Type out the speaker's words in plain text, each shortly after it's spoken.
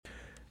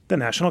The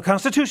National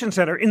Constitution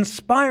Center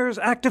inspires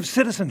active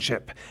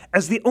citizenship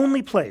as the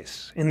only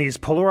place in these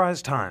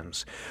polarized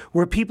times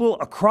where people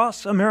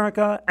across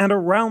America and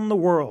around the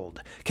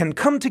world can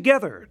come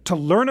together to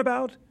learn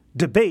about,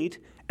 debate,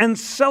 and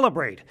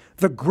celebrate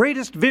the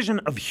greatest vision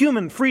of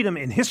human freedom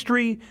in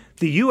history,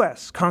 the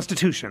U.S.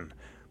 Constitution.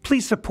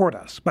 Please support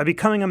us by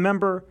becoming a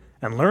member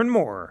and learn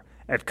more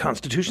at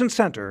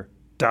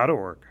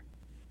constitutioncenter.org.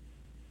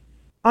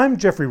 I'm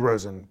Jeffrey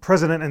Rosen,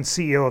 President and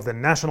CEO of the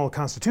National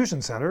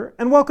Constitution Center,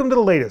 and welcome to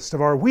the latest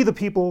of our We the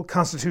People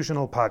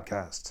constitutional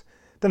podcasts.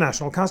 The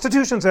National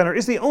Constitution Center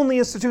is the only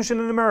institution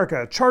in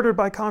America chartered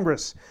by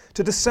Congress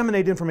to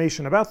disseminate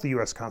information about the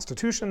U.S.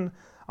 Constitution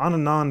on a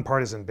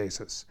nonpartisan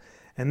basis.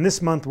 And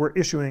this month we're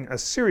issuing a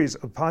series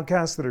of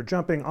podcasts that are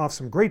jumping off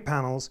some great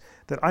panels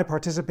that I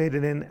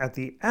participated in at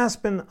the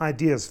Aspen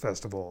Ideas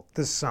Festival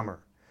this summer.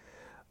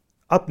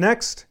 Up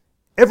next,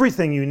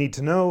 everything you need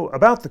to know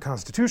about the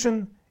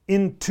Constitution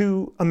in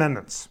 2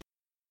 amendments.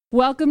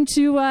 Welcome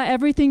to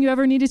everything you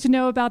ever needed to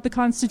know about the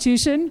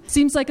Constitution.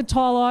 Seems like a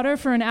tall order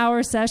for an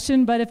hour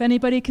session, but if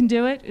anybody can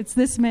do it, it's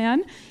this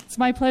man. It's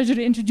my pleasure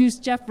to introduce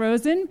Jeff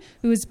Rosen,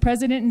 who is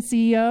President and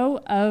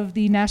CEO of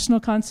the National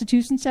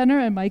Constitution Center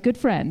and my good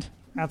friend.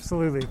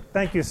 Absolutely.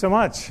 Thank you so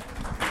much.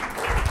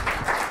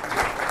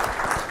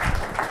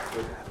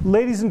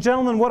 Ladies and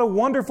gentlemen, what a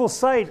wonderful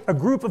sight. A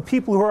group of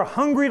people who are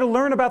hungry to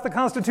learn about the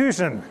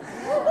Constitution.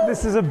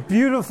 This is a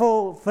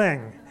beautiful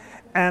thing.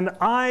 And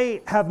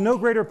I have no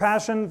greater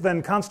passion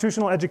than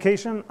constitutional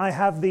education. I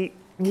have the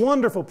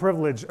wonderful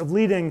privilege of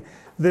leading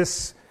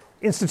this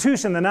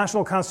institution, the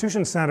National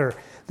Constitution Center,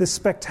 this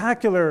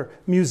spectacular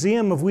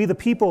museum of We the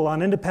People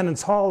on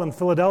Independence Hall in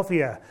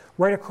Philadelphia,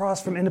 right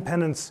across from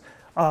Independence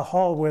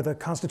Hall where the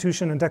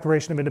Constitution and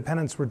Declaration of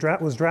Independence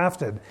was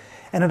drafted.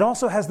 And it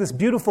also has this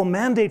beautiful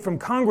mandate from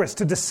Congress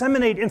to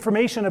disseminate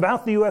information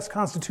about the U.S.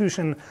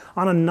 Constitution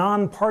on a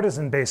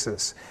nonpartisan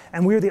basis.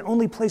 And we are the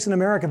only place in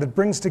America that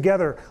brings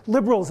together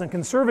liberals and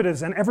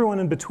conservatives and everyone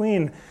in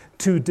between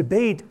to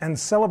debate and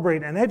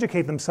celebrate and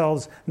educate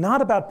themselves, not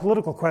about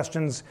political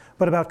questions,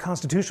 but about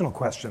constitutional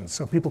questions,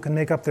 so people can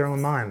make up their own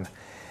mind.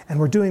 And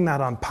we're doing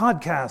that on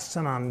podcasts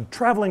and on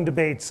traveling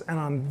debates and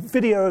on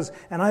videos.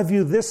 And I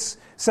view this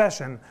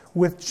session,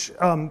 which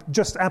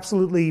just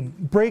absolutely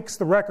breaks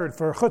the record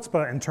for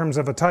chutzpah in terms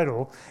of a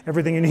title,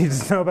 Everything You Need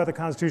to Know About the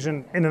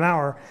Constitution in an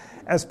Hour,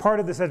 as part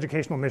of this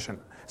educational mission.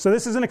 So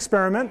this is an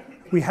experiment.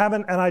 We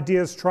haven't at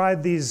Ideas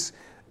tried these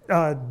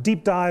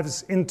deep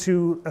dives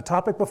into a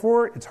topic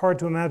before. It's hard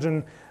to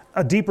imagine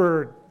a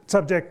deeper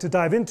subject to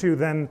dive into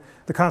than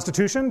the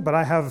Constitution, but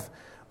I have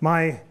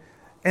my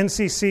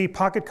NCC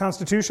Pocket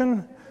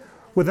Constitution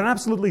with an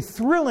absolutely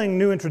thrilling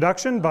new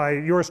introduction by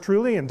yours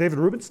truly and David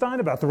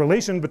Rubenstein about the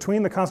relation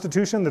between the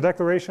Constitution, the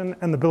Declaration,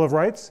 and the Bill of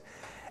Rights.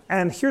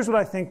 And here's what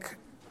I think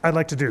I'd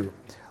like to do.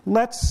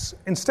 Let's,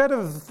 instead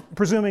of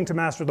presuming to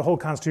master the whole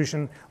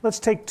Constitution, let's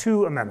take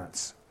 2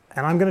 amendments.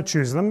 And I'm going to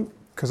choose them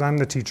because I'm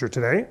the teacher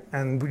today.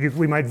 And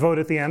we might vote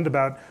at the end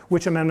about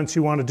which amendments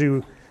you want to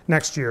do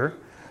next year.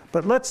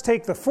 But let's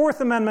take the 4th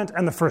Amendment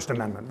and the 1st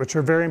Amendment, which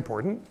are very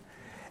important.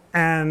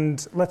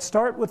 And let's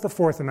start with the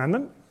 4th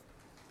Amendment.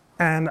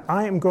 And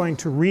I am going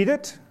to read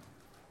it.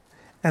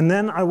 And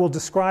then I will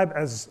describe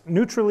as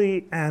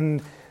neutrally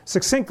and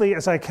succinctly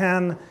as I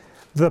can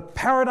the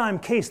paradigm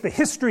case, the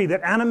history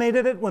that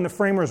animated it when the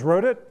framers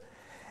wrote it.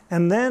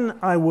 And then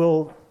I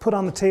will put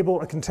on the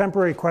table a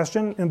contemporary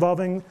question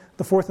involving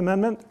the 4th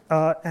Amendment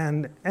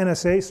and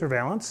NSA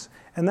surveillance.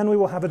 And then we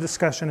will have a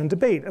discussion and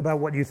debate about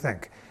what you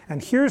think.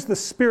 And here's the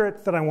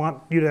spirit that I want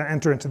you to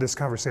enter into this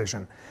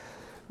conversation.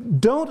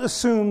 Don't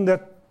assume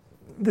that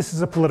this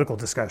is a political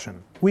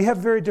discussion. We have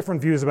very different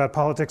views about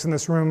politics in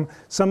this room.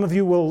 Some of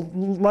you will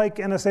like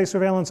NSA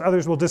surveillance,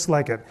 others will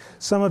dislike it.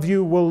 Some of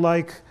you will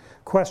like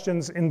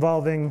questions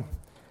involving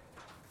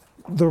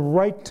the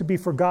right to be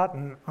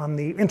forgotten on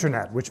the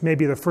internet, which may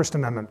be the First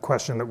Amendment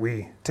question that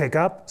we take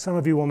up. Some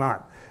of you will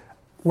not.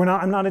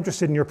 I'm not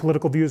interested in your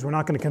political views. We're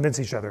not going to convince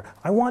each other.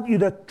 I want you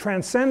to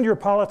transcend your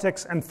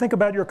politics and think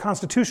about your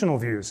constitutional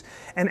views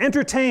and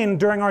entertain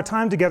during our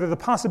time together the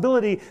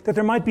possibility that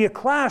there might be a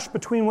clash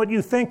between what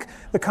you think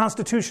the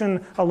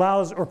Constitution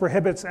allows or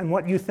prohibits and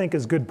what you think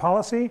is good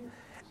policy.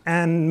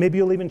 And maybe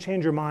you'll even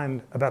change your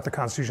mind about the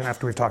Constitution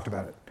after we've talked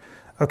about it.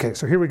 Okay,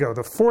 so here we go.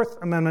 The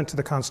 4th Amendment to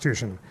the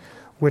Constitution,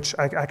 which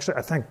I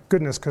thank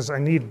goodness because I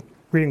need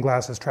reading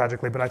glasses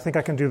tragically, but I think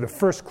I can do the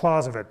first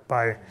clause of it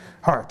by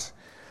heart.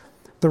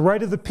 The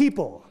right of the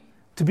people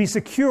to be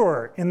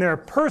secure in their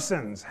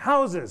persons,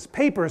 houses,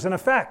 papers, and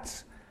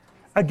effects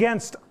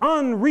against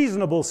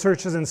unreasonable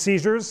searches and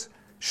seizures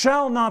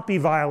shall not be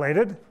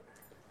violated,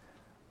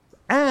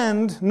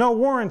 and no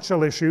warrant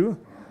shall issue,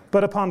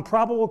 but upon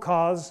probable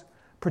cause,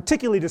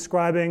 particularly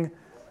describing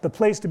the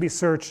place to be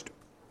searched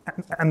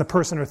and the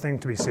person or thing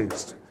to be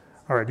seized.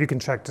 All right, you can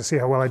check to see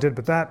how well I did,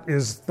 but that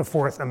is the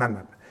 4th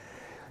Amendment.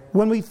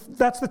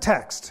 That's the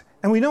text.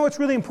 And we know it's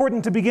really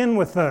important to begin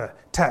with the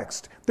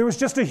text. There was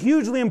just a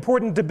hugely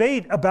important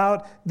debate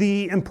about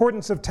the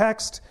importance of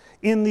text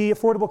in the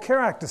Affordable Care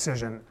Act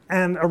decision,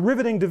 and a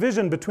riveting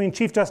division between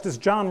Chief Justice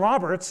John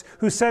Roberts,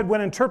 who said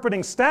when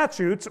interpreting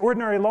statutes,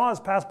 ordinary laws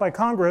passed by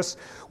Congress,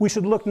 we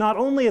should look not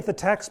only at the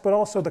text, but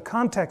also the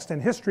context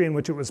and history in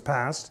which it was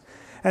passed,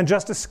 and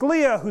Justice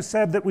Scalia, who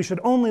said that we should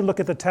only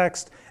look at the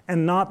text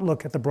and not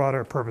look at the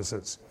broader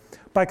purposes.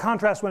 By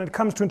contrast, when it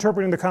comes to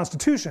interpreting the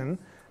Constitution,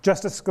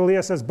 Justice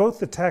Scalia says both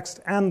the text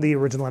and the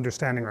original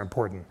understanding are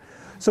important.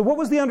 So what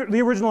was the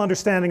original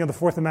understanding of the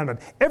Fourth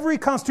Amendment? Every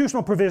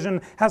constitutional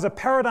provision has a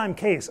paradigm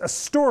case, a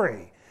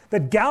story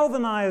that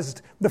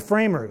galvanized the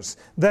framers,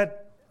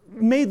 that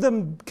made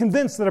them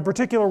convinced that a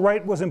particular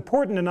right was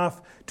important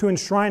enough to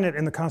enshrine it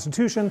in the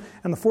Constitution,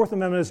 and the Fourth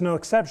Amendment is no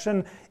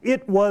exception.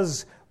 It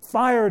was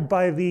fired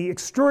by the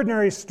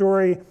extraordinary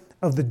story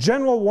of the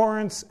general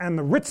warrants and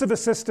the writs of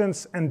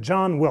assistance and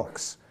John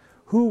Wilkes.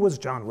 Who was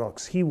John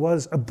Wilkes? He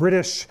was a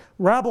British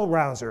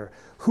rabble-rouser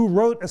who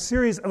wrote a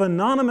series of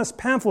anonymous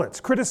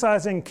pamphlets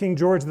criticizing King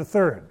George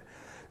III.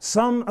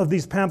 Some of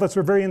these pamphlets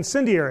were very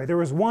incendiary. There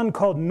was one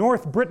called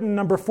North Britain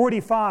No.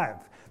 45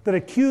 that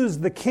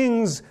accused the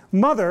king's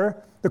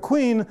mother, the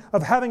Queen,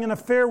 of having an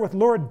affair with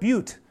Lord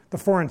Bute, the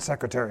Foreign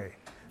Secretary.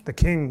 The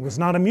king was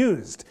not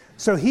amused,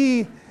 so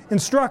he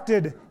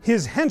instructed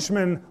his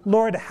henchman,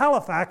 Lord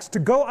Halifax, to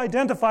go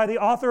identify the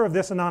author of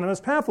this anonymous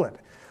pamphlet.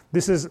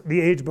 This is the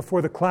age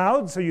before the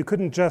cloud, so you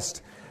couldn't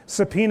just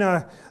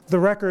subpoena the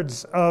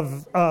records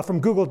from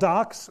Google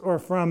Docs or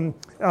from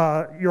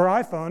your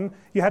iPhone.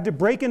 You had to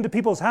break into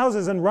people's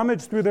houses and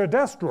rummage through their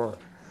desk drawer.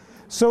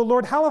 So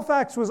Lord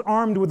Halifax was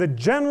armed with a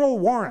general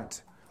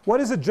warrant.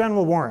 What is a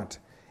general warrant?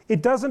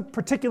 It doesn't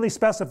particularly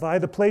specify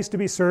the place to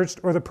be searched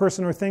or the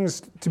person or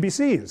things to be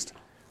seized.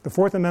 The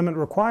Fourth Amendment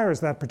requires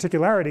that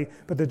particularity,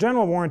 but the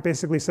general warrant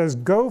basically says,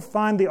 go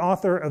find the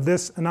author of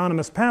this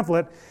anonymous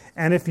pamphlet,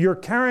 and if you're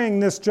carrying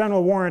this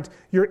general warrant,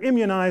 you're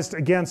immunized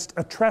against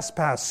a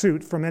trespass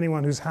suit from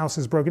anyone whose house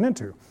is broken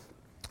into.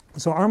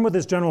 So armed with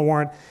this general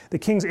warrant, the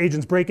king's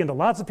agents break into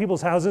lots of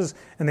people's houses,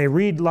 and they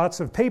read lots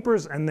of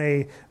papers, and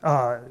they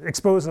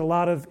expose a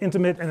lot of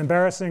intimate and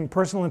embarrassing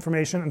personal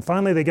information, and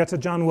finally they get to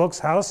John Wilkes'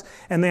 house,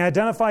 and they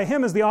identify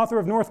him as the author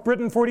of North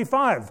Britain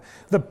 45.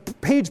 The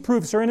page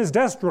proofs are in his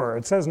desk drawer.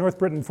 It says North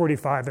Britain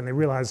 45, and they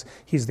realize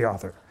he's the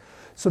author.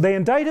 So they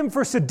indict him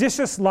for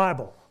seditious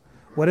libel.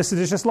 What is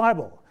seditious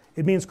libel?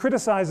 It means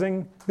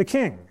criticizing the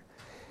king.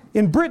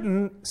 In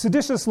Britain,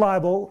 seditious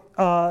libel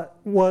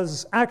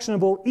was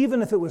actionable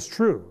even if it was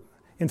true.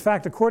 In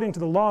fact, according to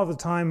the law of the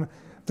time,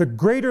 the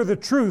greater the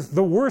truth,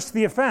 the worse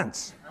the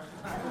offense.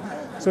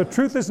 So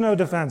truth is no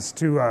defense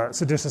to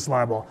seditious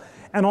libel.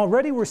 And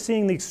already we're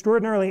seeing the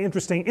extraordinarily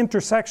interesting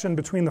intersection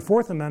between the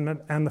Fourth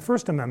Amendment and the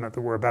First Amendment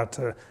that we're about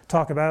to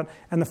talk about,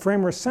 and the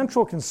framers'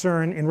 central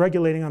concern in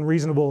regulating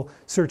unreasonable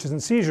searches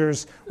and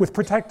seizures with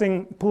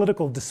protecting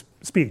political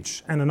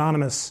speech and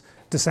anonymous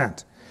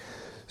dissent.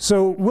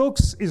 So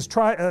Wilkes is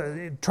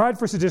tried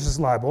for seditious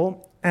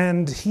libel,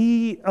 and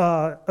he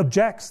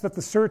objects that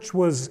the search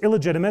was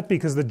illegitimate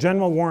because the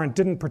general warrant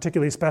didn't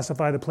particularly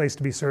specify the place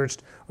to be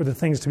searched or the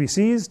things to be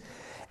seized.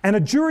 And a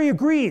jury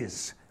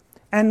agrees,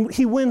 and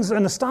he wins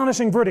an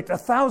astonishing verdict,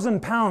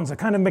 £1,000, a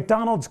kind of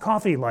McDonald's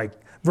coffee-like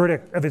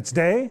verdict of its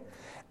day.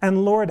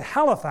 And Lord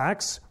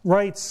Halifax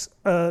writes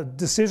a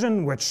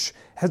decision which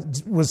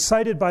was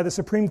cited by the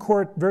Supreme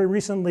Court very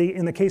recently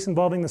in the case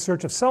involving the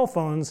search of cell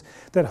phones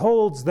that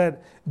holds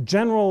that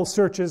general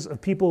searches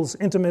of people's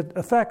intimate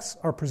effects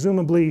are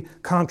presumably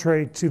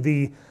contrary to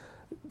the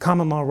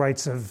common law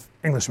rights of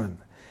Englishmen.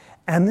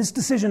 And this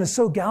decision is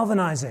so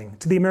galvanizing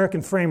to the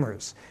American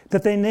framers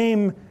that they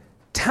name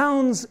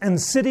towns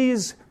and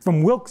cities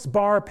from Wilkes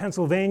Barre,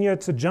 Pennsylvania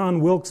to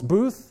John Wilkes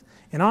Booth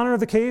in honor of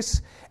the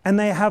case, and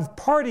they have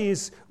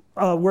parties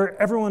where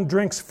everyone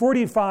drinks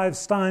 45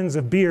 steins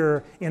of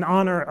beer in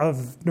honor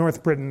of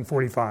North Britain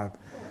 45.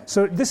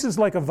 So this is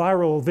like a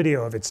viral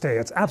video of its day.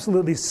 It's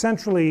absolutely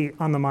centrally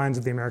on the minds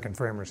of the American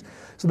framers.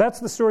 So that's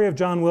the story of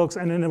John Wilkes.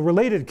 And in a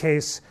related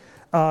case,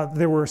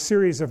 there were a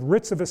series of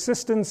writs of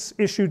assistance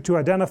issued to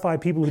identify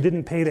people who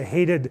didn't pay the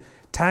hated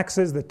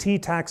taxes, the tea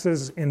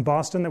taxes in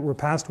Boston that were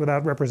passed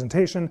without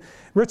representation.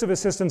 Writs of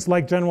assistance,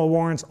 like general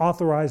warrants,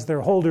 authorized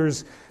their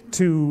holders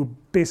to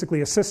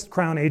basically assist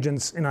Crown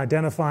agents in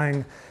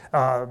identifying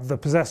the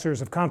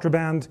possessors of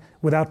contraband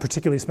without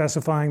particularly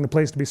specifying the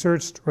place to be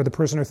searched or the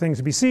person or thing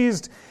to be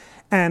seized.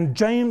 And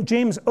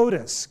James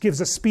Otis gives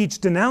a speech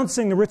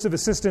denouncing the writs of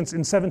assistance in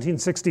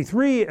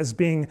 1763 as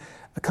being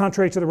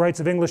contrary to the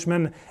rights of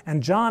Englishmen.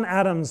 And John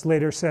Adams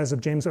later says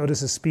of James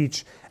Otis's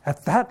speech,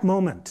 "At that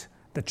moment,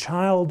 the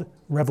child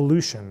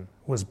revolution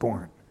was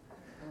born."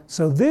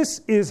 So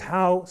this is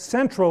how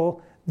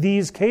central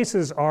these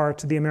cases are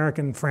to the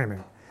American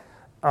framing.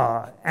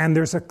 And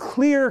there's a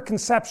clear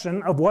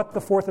conception of what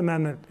the Fourth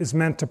Amendment is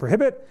meant to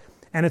prohibit,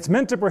 and it's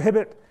meant to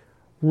prohibit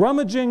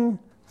rummaging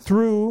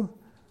through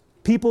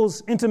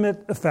people's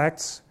intimate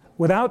effects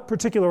without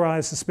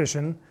particularized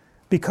suspicion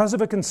because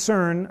of a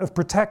concern of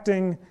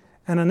protecting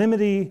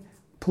anonymity,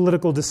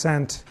 political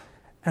dissent,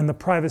 and the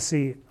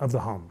privacy of the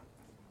home.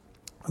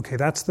 Okay,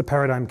 that's the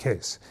paradigm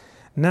case.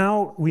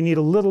 Now we need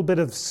a little bit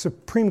of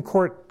Supreme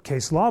Court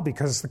case law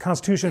because the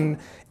Constitution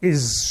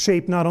is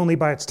shaped not only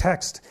by its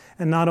text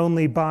and not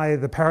only by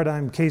the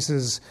paradigm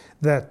cases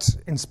that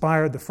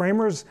inspired the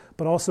framers,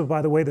 but also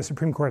by the way the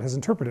Supreme Court has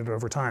interpreted it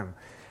over time.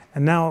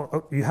 And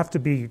now you have to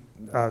be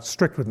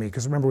strict with me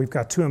because remember we've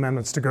got 2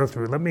 amendments to go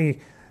through. Let me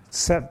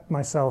set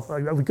myself,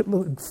 we got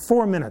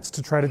 4 minutes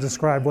to try to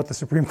describe what the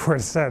Supreme Court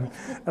has said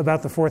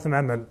about the Fourth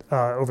Amendment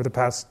over the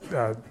past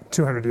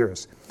 200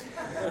 years.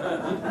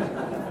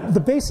 The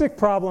basic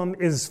problem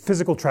is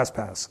physical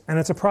trespass, and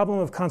it's a problem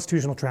of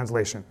constitutional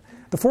translation.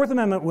 The Fourth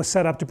Amendment was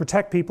set up to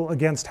protect people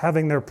against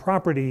having their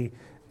property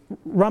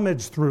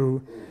rummaged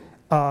through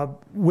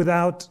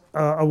without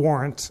a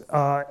warrant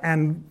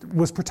and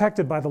was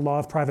protected by the law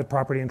of private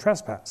property and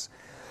trespass.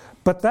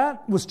 But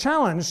that was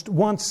challenged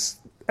once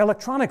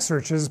electronic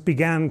searches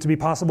began to be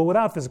possible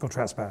without physical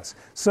trespass.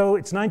 So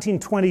it's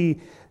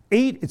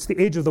 1928, it's the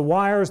age of the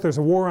wires, there's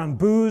a war on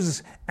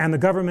booze, and the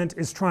government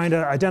is trying to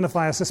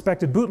identify a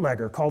suspected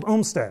bootlegger called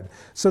Olmsted.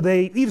 So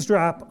they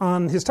eavesdrop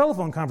on his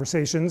telephone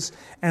conversations,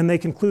 and they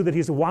conclude that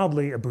he's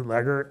wildly a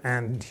bootlegger,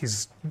 and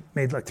he's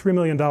made like $3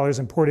 million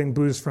importing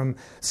booze from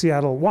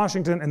Seattle,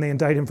 Washington, and they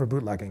indict him for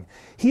bootlegging.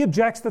 He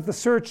objects that the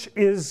search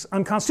is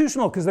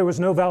unconstitutional because there was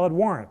no valid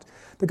warrant.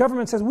 The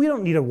government says, we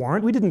don't need a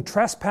warrant. We didn't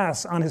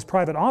trespass on his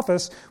private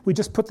office. We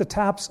just put the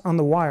taps on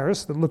the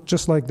wires that look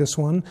just like this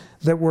one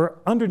that were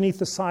underneath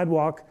the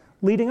sidewalk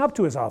leading up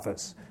to his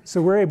office.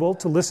 So we're able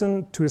to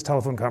listen to his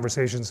telephone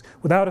conversations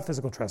without a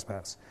physical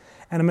trespass.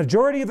 And a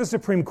majority of the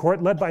Supreme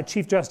Court, led by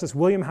Chief Justice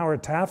William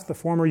Howard Taft, the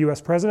former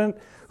U.S. president,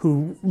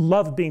 who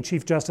loved being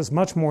Chief Justice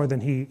much more than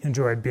he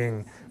enjoyed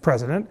being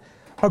president,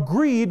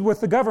 agreed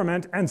with the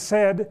government and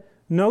said,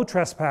 no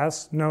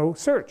trespass, no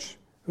search.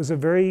 It was a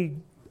very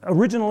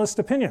originalist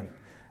opinion.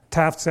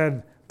 Taft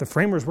said the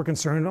framers were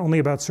concerned only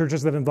about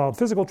searches that involved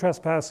physical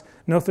trespass.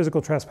 No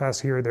physical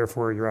trespass here,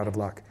 therefore you're out of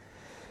luck.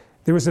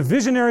 There was a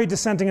visionary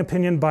dissenting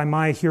opinion by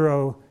my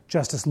hero,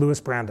 Justice Louis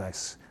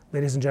Brandeis.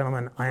 Ladies and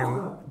gentlemen, I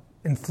am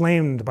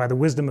inflamed by the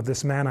wisdom of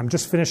this man. I'm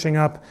just finishing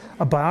up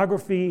a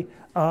biography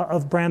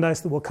of Brandeis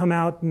that will come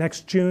out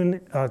next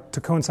June to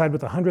coincide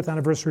with the 100th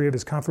anniversary of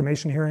his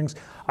confirmation hearings.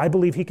 I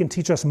believe he can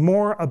teach us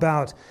more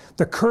about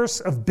the curse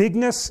of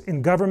bigness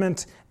in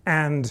government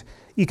and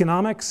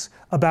economics,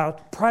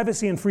 about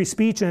privacy and free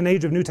speech in an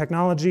age of new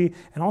technology,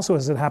 and also,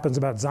 as it happens,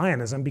 about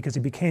Zionism, because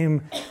he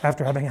became,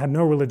 after having had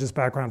no religious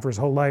background for his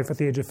whole life, at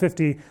the age of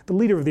 50, the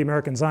leader of the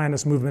American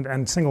Zionist movement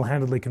and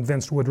single-handedly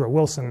convinced Woodrow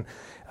Wilson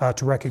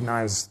to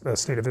recognize the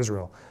State of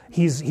Israel.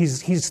 He's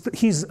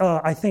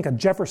I think, a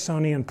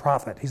Jeffersonian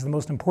prophet. He's the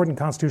most important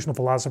constitutional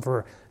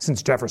philosopher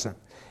since Jefferson.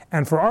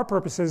 And for our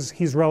purposes,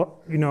 you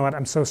know what,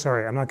 I'm so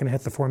sorry. I'm not going to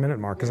hit the 4-minute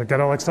mark because I get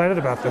all excited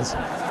about this.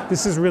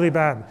 This is really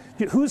bad.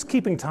 Who's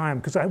keeping time?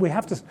 Because we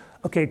have to,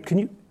 okay,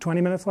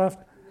 20 minutes left?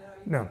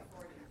 No.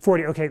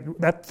 40, okay.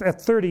 At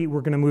 30,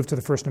 we're going to move to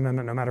the First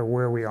Amendment no matter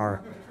where we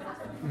are.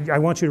 I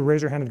want you to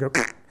raise your hand and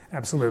go,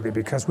 absolutely,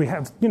 because we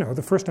have,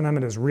 the First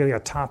Amendment is really a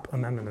top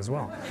amendment as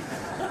well.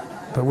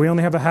 But we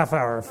only have a half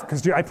hour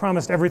because I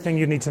promised everything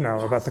you need to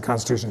know about the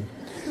Constitution.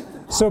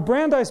 So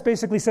Brandeis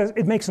basically says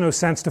it makes no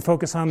sense to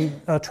focus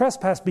on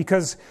trespass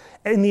because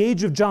in the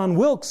age of John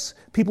Wilkes,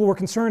 people were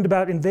concerned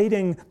about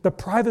invading the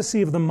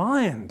privacy of the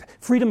mind,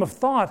 freedom of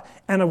thought,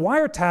 and a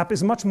wiretap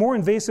is much more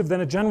invasive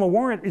than a general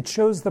warrant. It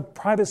shows the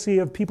privacy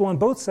of people on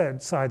both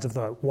sides of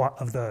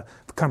the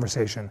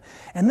conversation.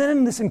 And then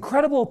in this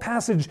incredible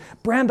passage,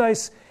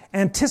 Brandeis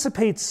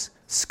anticipates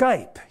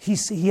Skype.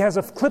 He has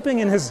a clipping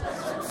in his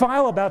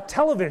file about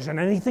television,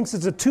 and he thinks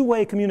it's a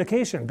two-way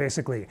communication,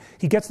 basically.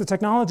 He gets the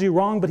technology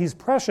wrong, but he's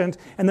prescient,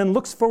 and then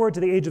looks forward to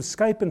the age of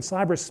Skype and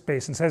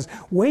cyberspace and says,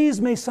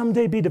 ways may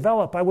someday be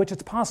developed by which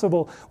it's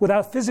possible,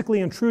 without physically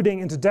intruding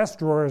into desk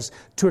drawers,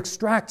 to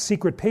extract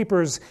secret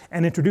papers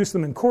and introduce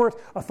them in court.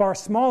 A far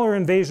smaller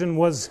invasion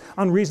was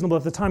unreasonable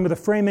at the time of the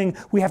framing.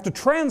 We have to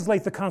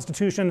translate the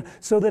Constitution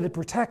so that it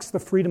protects the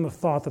freedom of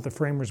thought that the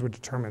framers were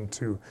determined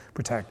to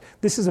protect.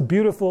 This is a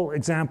beautiful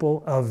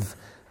example of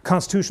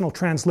constitutional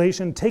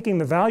translation, taking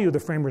the value the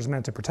framers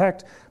meant to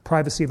protect,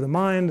 privacy of the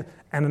mind,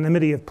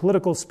 anonymity of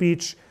political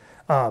speech,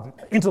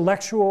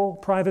 intellectual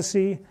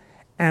privacy,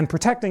 and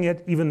protecting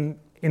it even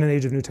in an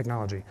age of new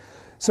technology.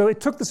 So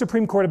it took the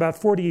Supreme Court about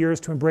 40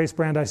 years to embrace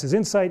Brandeis's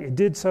insight. It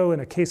did so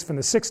in a case from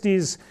the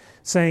 60s,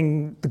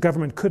 saying the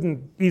government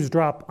couldn't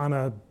eavesdrop on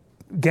a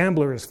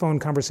gambler's phone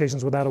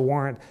conversations without a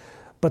warrant.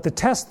 But the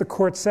test, the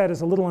court said, is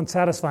a little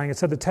unsatisfying. It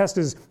said the test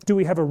is, do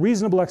we have a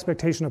reasonable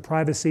expectation of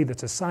privacy that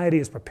society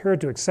is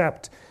prepared to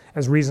accept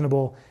as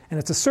reasonable? And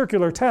it's a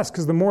circular test,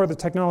 because the more the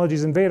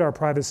technologies invade our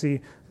privacy,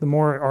 the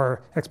more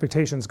our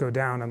expectations go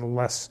down and the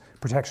less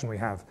protection we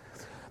have.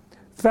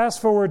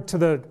 Fast forward to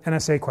the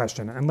NSA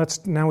question, and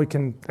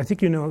I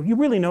think you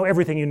really know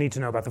everything you need to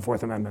know about the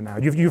Fourth Amendment now.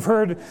 You've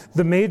heard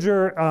the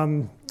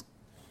major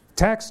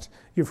text,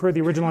 you've heard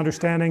the original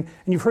understanding,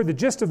 and you've heard the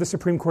gist of the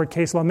Supreme Court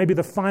case law. Maybe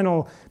the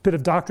final bit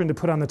of doctrine to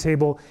put on the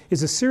table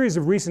is a series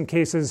of recent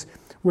cases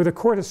where the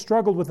court has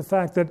struggled with the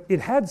fact that it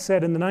had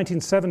said in the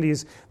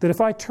 1970s that if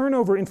I turn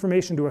over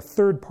information to a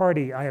third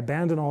party, I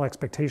abandon all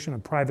expectation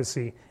of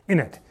privacy in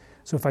it.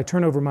 So if I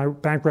turn over my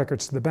bank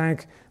records to the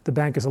bank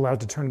is allowed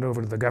to turn it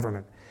over to the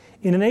government.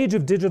 In an age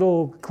of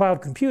digital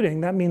cloud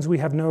computing, that means we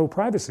have no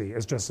privacy,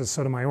 as Justice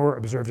Sotomayor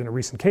observed in a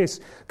recent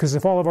case, because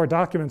if all of our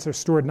documents are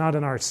stored not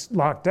in our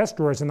locked desk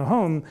drawers in the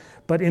home,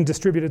 but in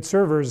distributed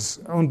servers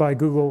owned by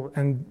Google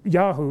and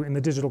Yahoo in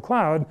the digital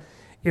cloud,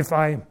 if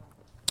I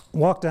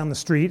walk down the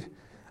street,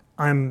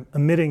 I'm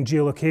emitting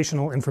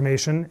geolocational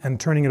information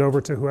and turning it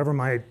over to whoever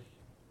my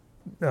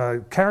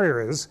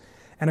carrier is.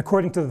 And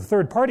according to the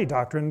third-party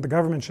doctrine, the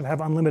government should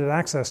have unlimited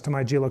access to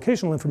my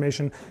geolocational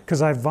information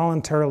because I've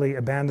voluntarily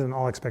abandoned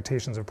all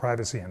expectations of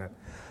privacy in it.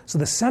 So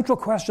the central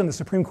question the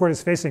Supreme Court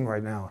is facing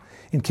right now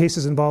in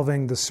cases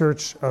involving the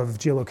search of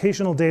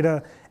geolocational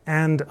data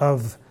and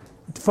of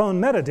phone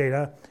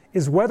metadata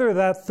is whether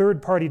that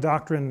third-party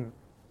doctrine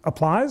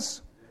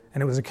applies.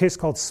 And it was a case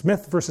called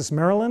Smith versus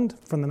Maryland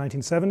from the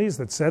 1970s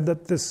that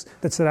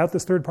set out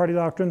this third-party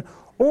doctrine,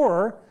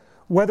 or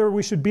whether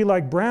we should be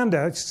like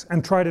Brandeis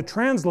and try to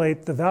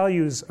translate the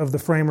values of the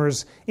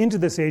framers into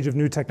this age of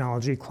new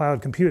technology,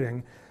 cloud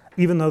computing,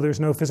 even though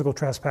there's no physical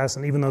trespass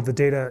and even though the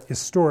data is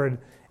stored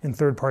in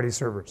third-party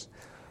servers.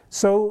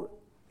 So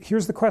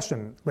here's the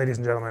question, ladies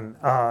and gentlemen.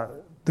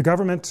 The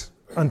government,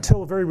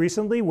 until very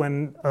recently,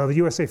 when the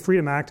USA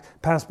Freedom Act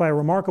passed by a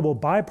remarkable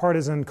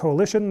bipartisan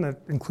coalition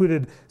that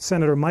included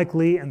Senator Mike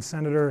Lee and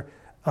Senator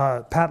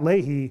Pat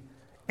Leahy,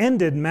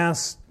 ended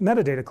mass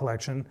metadata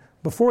collection.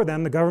 Before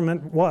then, the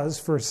government was,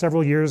 for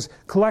several years,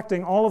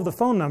 collecting all of the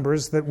phone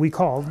numbers that we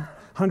called,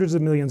 hundreds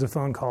of millions of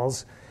phone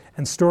calls,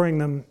 and storing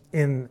them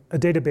in a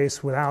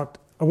database without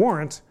a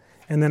warrant,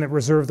 and then it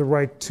reserved the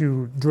right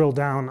to drill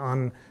down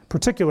on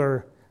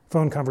particular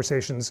phone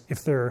conversations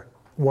if there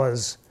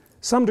was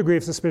some degree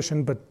of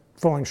suspicion but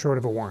falling short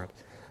of a warrant.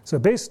 So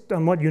based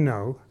on what you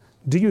know,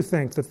 do you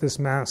think that this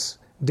mass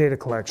data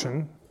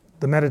collection,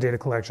 the metadata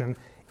collection,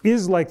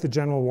 is like the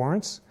general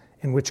warrants,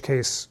 in which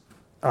case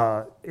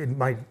it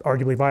might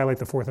arguably violate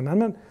the Fourth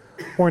Amendment,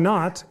 or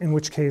not, in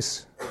which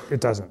case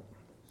it doesn't?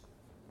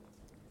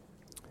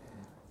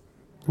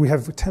 We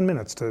have 10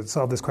 minutes to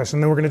solve this question,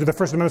 then we're going to do the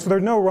First Amendment, so there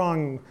are no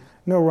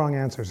wrong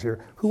answers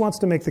here. Who wants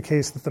to make the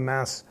case that the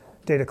mass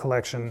data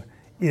collection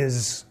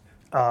is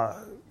like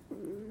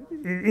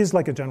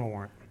a general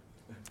warrant,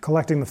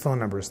 collecting the phone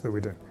numbers that we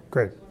do?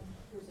 Great.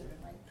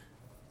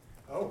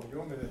 Oh, you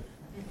want me to?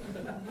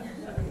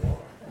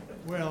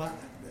 Well,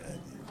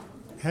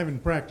 having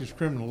practiced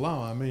criminal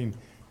law, I mean,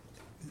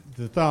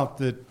 the thought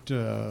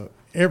that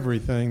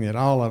everything that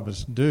all of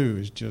us do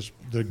is just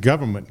the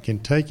government can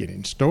take it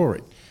and store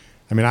it.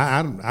 I mean,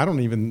 I don't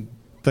even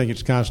think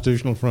it's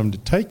constitutional for them to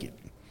take it,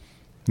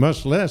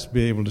 much less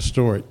be able to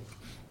store it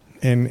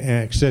and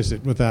access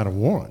it without a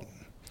warrant.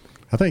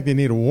 I think they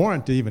need a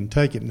warrant to even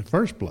take it in the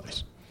first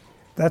place.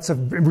 That's a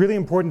really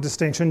important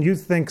distinction. You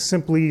think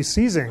simply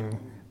seizing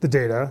the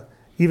data,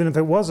 even if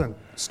it wasn't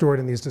stored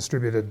in these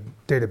distributed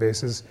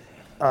databases,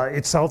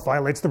 itself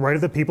violates the right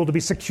of the people to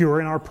be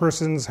secure in our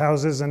persons,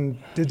 houses, and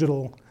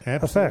digital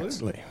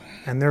effects.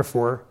 And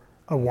therefore,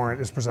 a warrant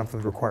is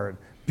presumptively required.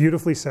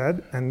 Beautifully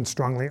said and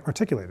strongly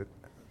articulated.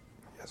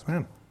 Yes,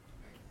 ma'am.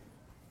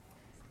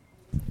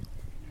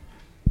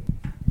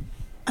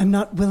 I'm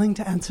not willing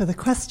to answer the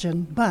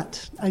question,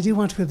 but I do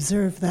want to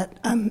observe that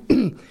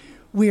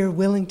we are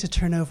willing to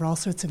turn over all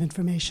sorts of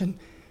information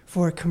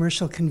for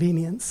commercial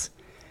convenience,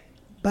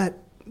 but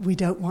we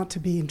don't want to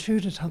be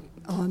intruded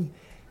on.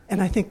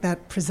 And I think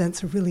that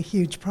presents a really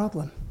huge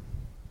problem.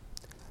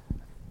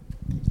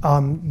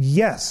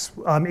 Yes.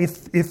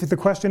 If the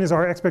question is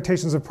our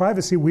expectations of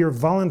privacy, we are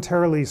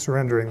voluntarily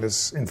surrendering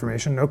this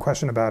information, no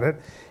question about it.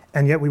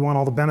 And yet we want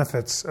all the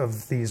benefits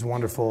of these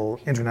wonderful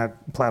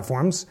internet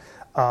platforms.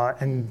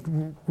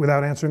 And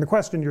without answering the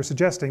question, you're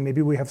suggesting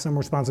maybe we have some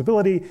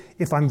responsibility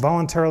if I'm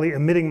voluntarily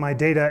emitting my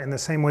data in the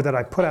same way that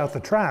I put out the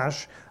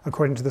trash,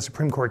 according to the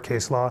Supreme Court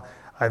case law.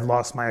 I've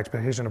lost my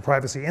expectation of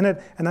privacy in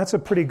it. And that's a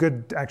pretty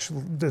good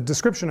actual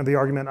description of the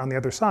argument on the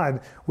other side,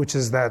 which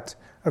is that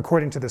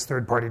according to this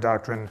third-party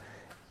doctrine,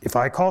 if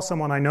I call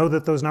someone, I know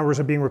that those numbers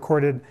are being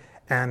recorded,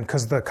 and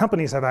because the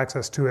companies have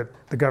access to it,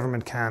 the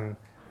government can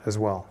as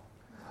well.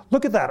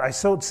 Look at that. I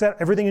said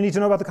everything you need to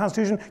know about the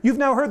Constitution. You've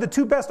now heard the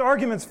two best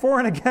arguments for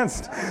and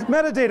against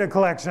metadata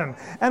collection.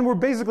 And we're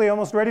basically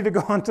almost ready to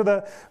go on to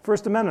the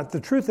First Amendment.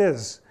 The truth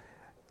is,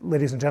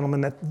 ladies and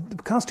gentlemen, that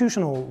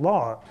constitutional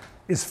law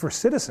is for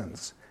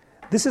citizens.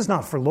 This is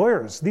not for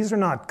lawyers. These are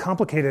not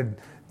complicated,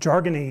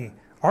 jargony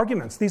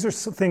arguments. These are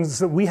things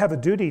that we have a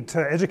duty to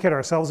educate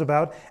ourselves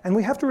about, and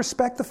we have to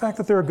respect the fact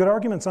that there are good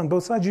arguments on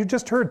both sides. You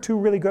just heard two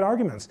really good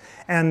arguments.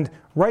 And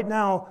right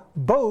now,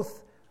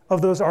 both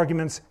of those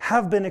arguments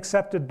have been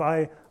accepted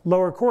by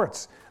lower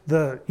courts.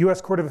 The U.S.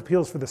 Court of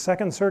Appeals for the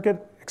Second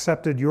Circuit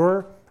accepted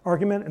your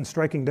argument in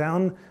striking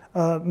down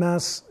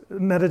mass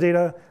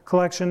metadata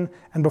collection.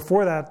 And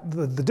before that,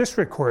 the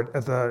district court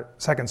at the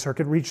Second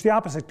Circuit reached the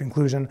opposite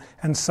conclusion,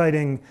 and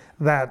citing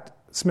that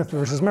Smith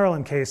versus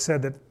Maryland case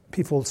said that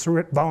people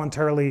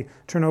voluntarily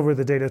turn over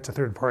the data to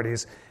third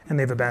parties, and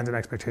they've abandoned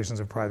expectations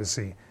of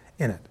privacy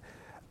in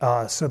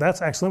it. So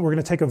that's excellent. We're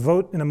going to take a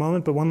vote in a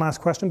moment, but one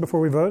last question before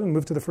we vote and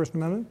move to the First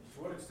Amendment.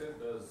 To what extent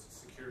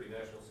does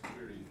national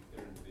security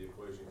enter into the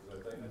equation?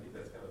 Because I think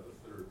that's kind of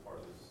the third part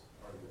of this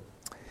argument.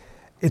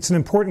 It's an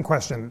important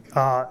question.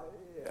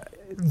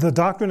 The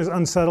doctrine is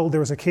unsettled. There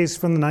was a case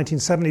from the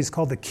 1970s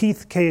called the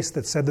Keith case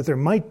that said that there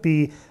might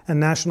be a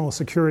national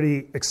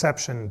security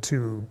exception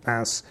to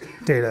mass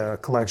data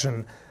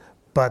collection,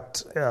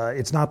 but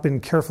it's not been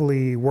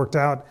carefully worked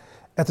out.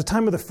 At the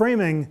time of the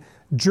framing,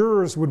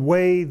 jurors would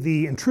weigh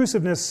the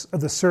intrusiveness of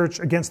the search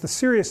against the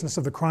seriousness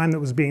of the crime that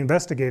was being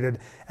investigated,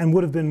 and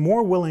would have been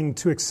more willing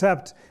to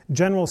accept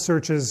general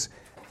searches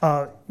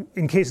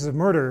in cases of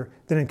murder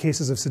than in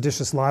cases of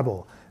seditious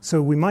libel. So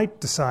we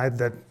might decide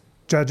that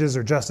judges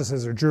or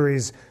justices or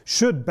juries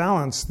should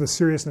balance the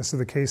seriousness of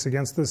the case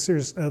against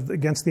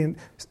the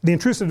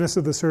intrusiveness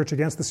of the search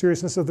against the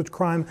seriousness of the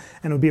crime,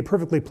 and it would be a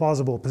perfectly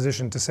plausible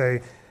position to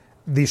say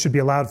these should be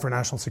allowed for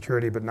national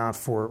security but not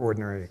for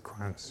ordinary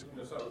crimes.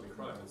 It's not really a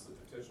crime, it's the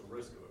potential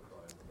risk of a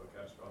crime, of a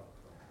catastrophic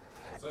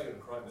crime. It's not even a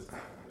crime that's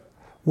happened yet.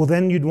 Well,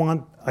 then you'd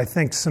want, I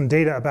think, some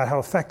data about how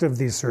effective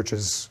these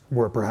searches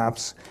were,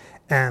 perhaps.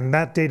 And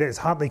that data is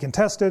hotly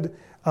contested.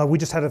 We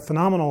just had a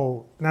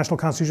phenomenal National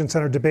Constitution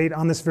Center debate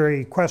on this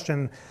very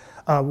question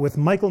with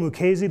Michael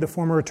Mukasey, the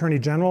former Attorney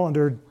General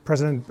under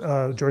President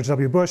George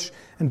W. Bush,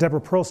 and Deborah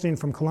Pearlstein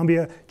from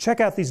Columbia. Check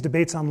out these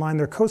debates online.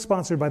 They're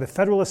co-sponsored by the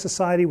Federalist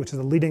Society, which is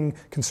the leading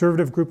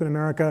conservative group in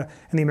America,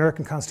 and the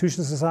American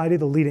Constitution Society,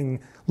 the leading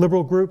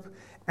liberal group.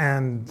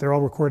 And they're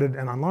all recorded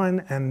and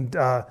online. And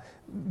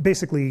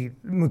basically,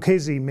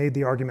 Mukasey made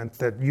the argument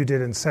that you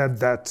did and said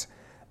that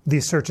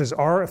these searches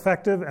are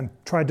effective, and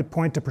tried to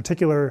point to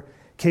particular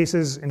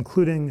cases,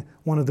 including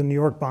one of the New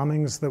York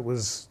bombings that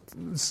was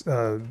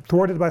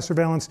thwarted by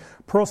surveillance.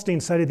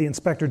 Pearlstein cited the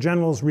Inspector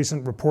General's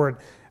recent report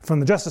from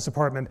the Justice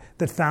Department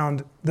that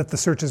found that the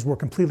searches were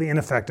completely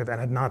ineffective and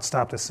had not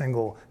stopped a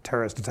single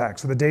terrorist attack.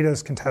 So the data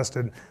is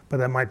contested, but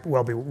that might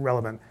well be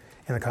relevant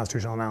in the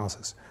constitutional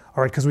analysis.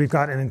 All right, because we've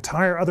got an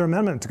entire other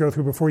amendment to go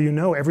through before you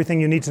know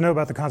everything you need to know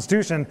about the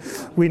Constitution.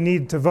 We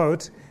need to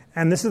vote.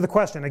 And this is the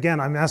question.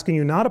 Again, I'm asking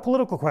you not a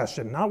political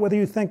question, not whether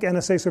you think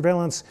NSA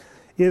surveillance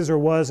is or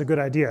was a good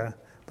idea,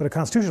 but a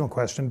constitutional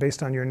question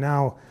based on your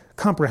now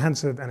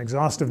comprehensive and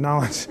exhaustive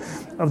knowledge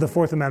of the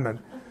Fourth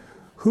Amendment.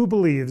 Who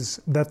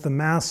believes that the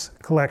mass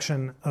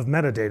collection of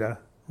metadata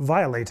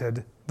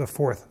violated the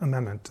Fourth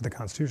Amendment to the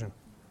Constitution?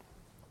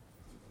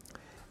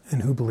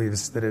 And who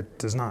believes that it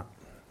does not?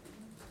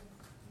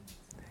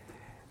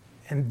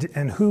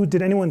 And who,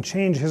 did anyone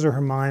change his or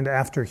her mind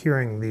after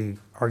hearing the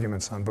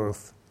arguments on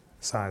both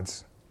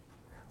sides?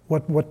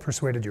 What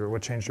persuaded you, or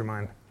what changed your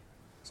mind?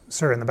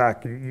 Sir, in the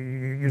back,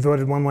 you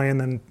voted one way and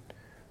then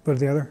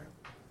voted the other?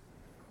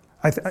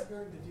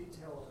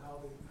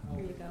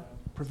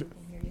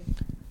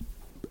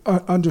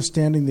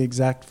 Understanding the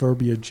exact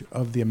verbiage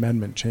of the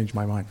amendment changed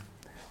my mind.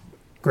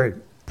 Great.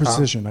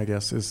 Precision, I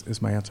guess,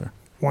 is my answer.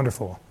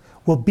 Wonderful.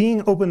 Well,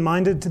 being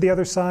open-minded to the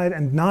other side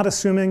and not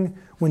assuming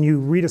when you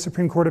read a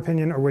Supreme Court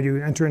opinion or when you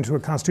enter into a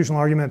constitutional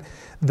argument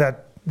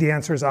that the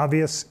answer is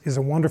obvious is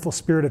a wonderful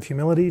spirit of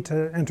humility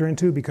to enter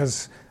into,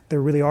 because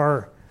there really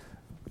are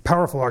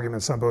powerful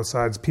arguments on both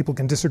sides. People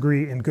can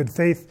disagree in good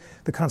faith.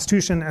 The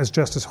Constitution, as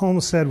Justice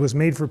Holmes said, was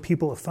made for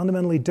people of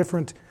fundamentally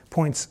different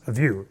points of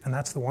view. And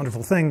that's the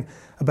wonderful thing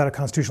about a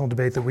constitutional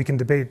debate, that we can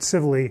debate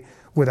civilly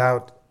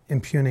without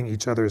impugning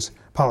each other's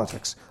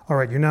politics. All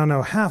right, you now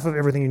know half of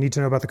everything you need to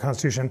know about the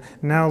Constitution.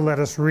 Now let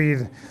us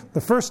read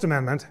the First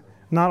Amendment.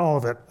 Not all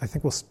of it. I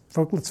think let's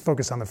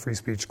focus on the free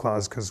speech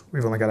clause, because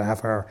we've only got a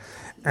half hour,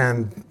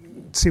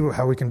 and see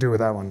how we can do with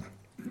that one.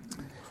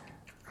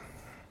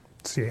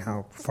 See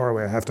how far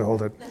away I have to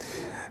hold it.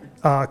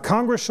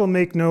 Congress shall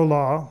make no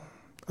law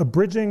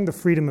abridging the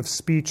freedom of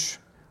speech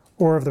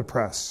or of the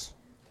press.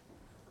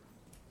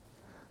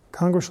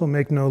 Congress shall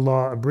make no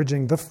law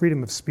abridging the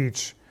freedom of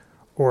speech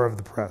or of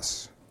the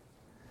press.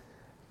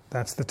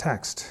 That's the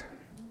text.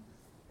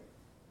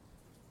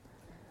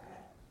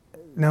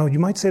 Now, you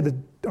might say the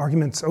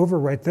argument's over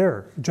right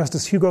there.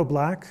 Justice Hugo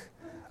Black,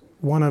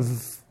 one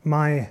of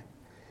my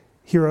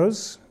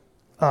heroes,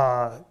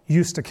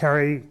 used to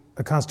carry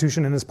a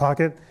Constitution in his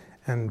pocket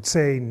and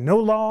say, no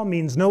law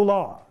means no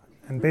law,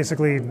 and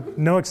basically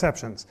no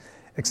exceptions,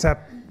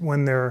 except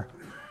when there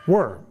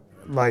were,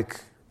 like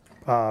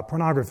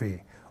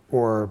pornography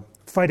or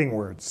fighting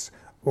words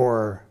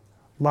or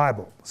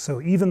libel.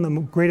 So even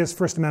the greatest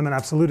First Amendment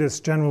absolutists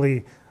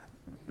generally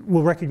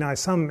will recognize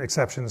some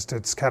exceptions to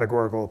its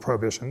categorical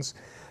prohibitions.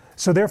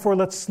 So therefore,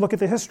 let's look at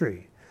the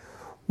history.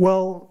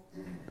 Well,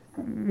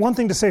 one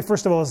thing to say,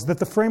 first of all, is that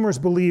the framers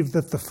believed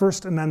that the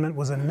First Amendment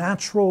was a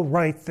natural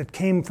right that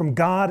came from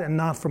God and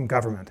not from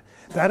government.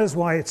 That is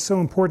why it's so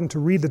important to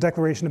read the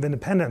Declaration of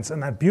Independence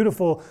and that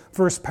beautiful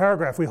first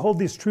paragraph. We hold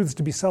these truths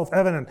to be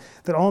self-evident,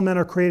 that all men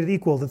are created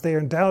equal, that they are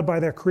endowed by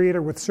their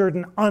Creator with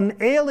certain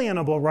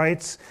unalienable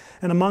rights,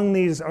 and among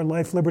these are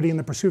life, liberty, and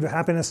the pursuit of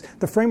happiness.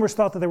 The framers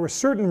thought that there were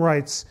certain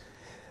rights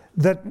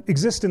that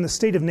exist in the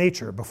state of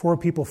nature before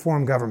people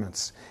form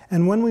governments.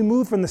 And when we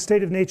move from the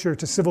state of nature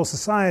to civil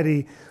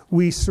society,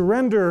 we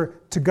surrender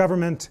to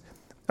government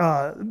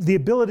the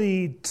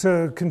ability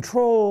to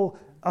control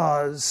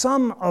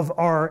some of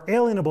our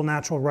alienable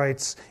natural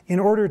rights in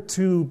order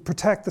to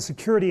protect the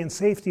security and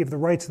safety of the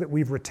rights that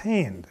we've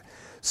retained.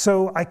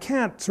 So I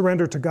can't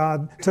surrender to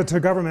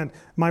government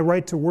my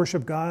right to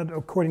worship God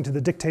according to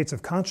the dictates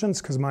of conscience,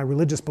 because my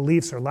religious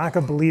beliefs or lack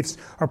of beliefs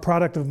are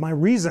product of my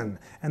reason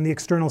and the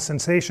external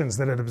sensations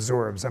that it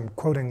absorbs. I'm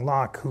quoting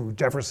Locke, who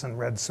Jefferson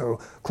read so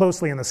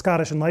closely in the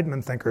Scottish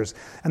Enlightenment thinkers.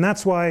 And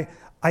that's why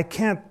I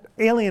can't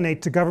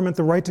alienate to government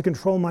the right to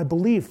control my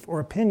belief or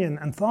opinion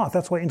and thought.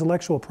 That's why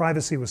intellectual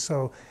privacy was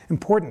so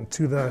important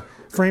to the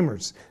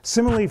framers.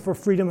 Similarly, for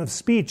freedom of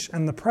speech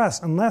and the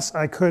press, unless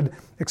I could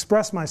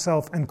express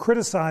myself and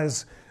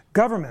criticize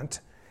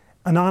government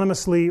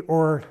anonymously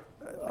or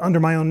under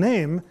my own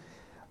name,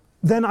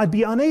 then I'd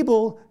be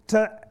unable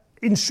to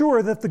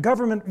ensure that the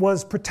government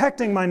was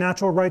protecting my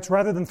natural rights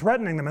rather than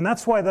threatening them. And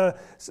that's why the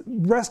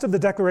rest of the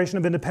Declaration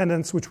of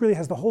Independence, which really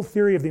has the whole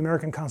theory of the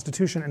American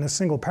Constitution in a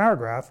single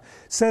paragraph,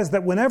 says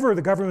that whenever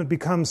the government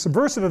becomes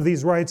subversive of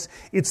these rights,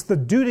 it's the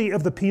duty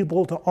of the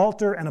people to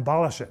alter and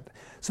abolish it.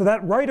 So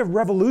that right of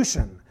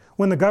revolution,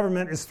 when the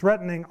government is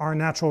threatening our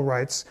natural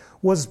rights,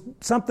 was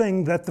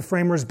something that the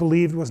framers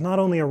believed was not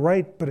only a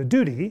right but a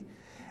duty.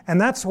 And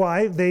that's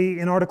why they,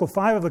 in Article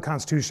 5 of the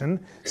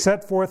Constitution,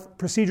 set forth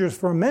procedures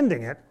for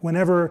amending it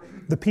whenever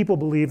the people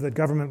believed that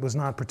government was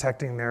not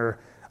protecting their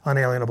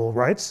unalienable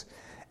rights.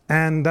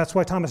 And that's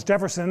why Thomas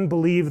Jefferson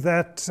believed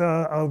that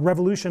a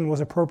revolution was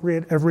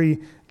appropriate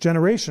every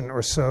generation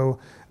or so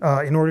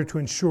in order to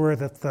ensure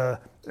that the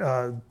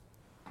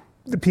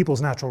people's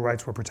natural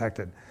rights were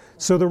protected.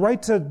 So the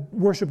right to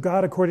worship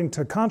God according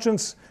to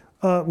conscience,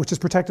 which is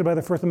protected by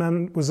the First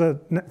Amendment, was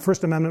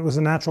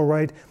a natural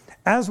right,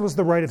 as was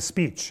the right of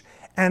speech.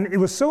 And it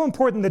was so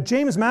important that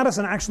James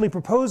Madison actually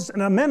proposed an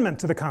amendment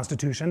to the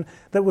Constitution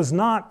that was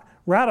not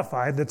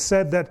ratified, that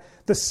said that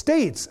the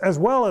states, as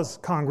well as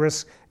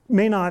Congress,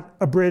 may not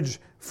abridge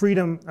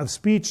freedom of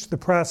speech, the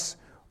press,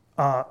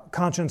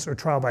 conscience, or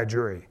trial by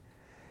jury.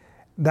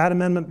 That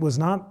amendment was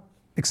not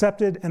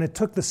accepted, and it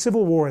took the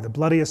Civil War, the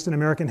bloodiest in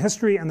American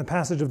history, and the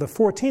passage of the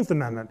 14th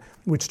Amendment,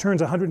 which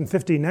turns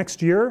 150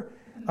 next year,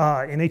 in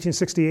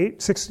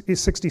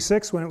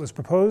 1866, when it was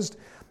proposed,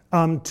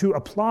 to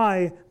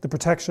apply the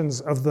protections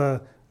of the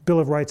Bill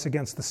of Rights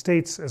against the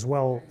states as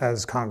well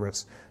as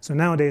Congress. So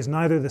nowadays,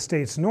 neither the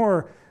states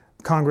nor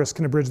Congress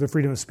can abridge the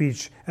freedom of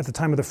speech. At the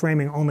time of the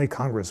framing, only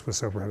Congress was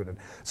so prohibited.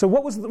 So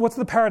what's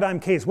the paradigm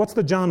case? What's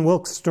the John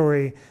Wilkes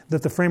story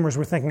that the framers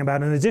were thinking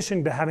about, in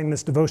addition to having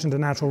this devotion to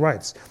natural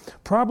rights?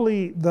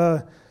 Probably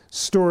the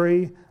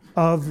story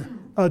of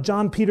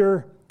John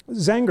Peter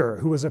Zenger,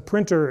 who was a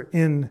printer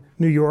in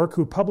New York,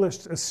 who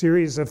published a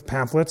series of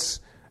pamphlets,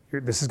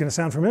 this is going to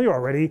sound familiar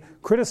already,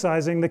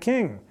 criticizing the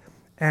king.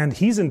 And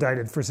he's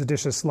indicted for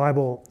seditious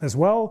libel as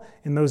well.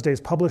 In those days,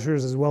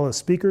 publishers as well as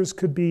speakers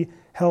could be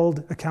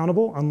held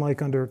accountable,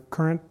 unlike under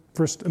current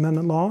First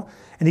Amendment law.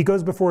 And he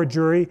goes before a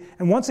jury.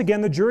 And once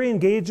again, the jury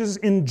engages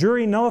in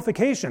jury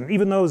nullification,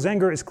 even though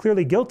Zenger is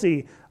clearly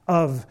guilty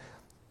of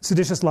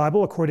seditious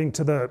libel according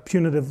to the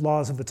punitive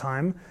laws of the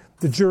time.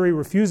 The jury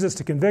refuses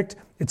to convict.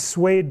 It's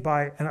swayed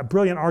by a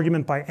brilliant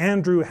argument by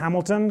Andrew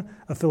Hamilton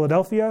of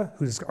Philadelphia,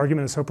 whose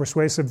argument is so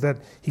persuasive that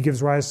he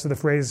gives rise to the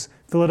phrase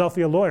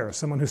Philadelphia lawyer,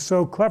 someone who's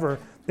so clever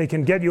they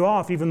can get you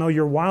off even though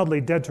you're wildly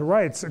dead to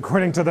rights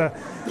according to the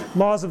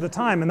laws of the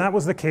time. And that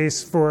was the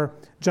case for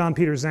John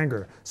Peter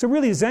Zenger. So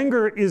really,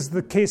 Zenger is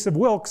the case of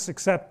Wilkes,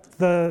 except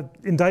the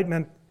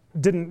indictment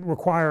didn't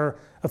require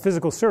a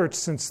physical search,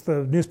 since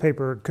the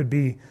newspaper could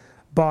be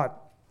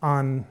bought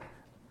on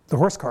the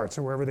horse carts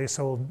or wherever they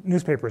sold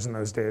newspapers in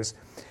those days.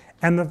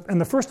 And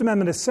the First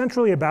Amendment is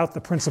centrally about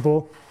the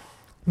principle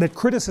that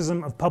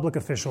criticism of public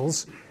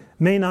officials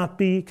may not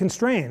be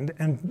constrained,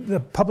 and the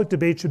public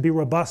debate should be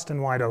robust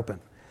and wide open.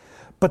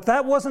 But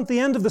that wasn't the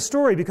end of the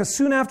story, because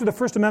soon after the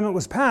First Amendment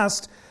was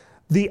passed,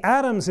 the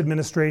Adams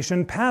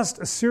administration passed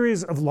a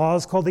series of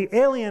laws called the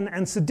Alien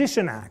and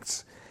Sedition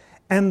Acts.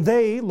 And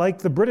they, like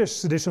the British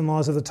sedition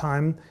laws of the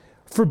time,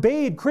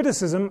 forbade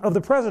criticism of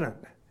the president.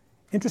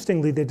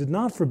 Interestingly, they did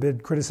not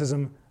forbid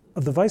criticism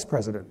of the vice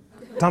president,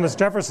 Thomas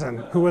Jefferson,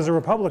 who was a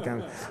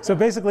Republican. So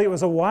basically, it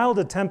was a wild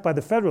attempt by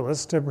the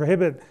Federalists to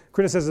prohibit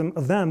criticism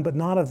of them, but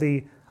not of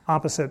the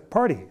opposite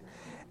party.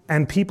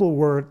 And people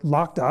were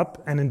locked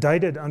up and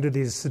indicted under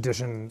these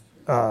sedition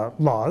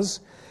laws.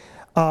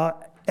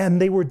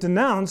 And they were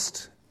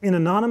denounced in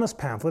anonymous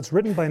pamphlets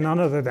written by none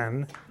other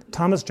than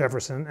Thomas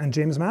Jefferson and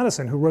James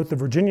Madison, who wrote the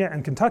Virginia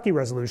and Kentucky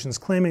resolutions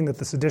claiming that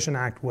the Sedition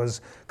Act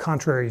was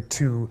contrary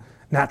to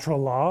natural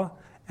law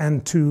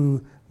and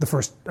to the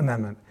First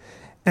Amendment.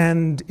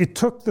 And it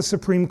took the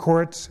Supreme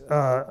Court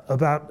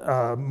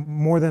about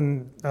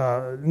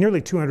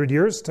nearly 200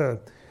 years to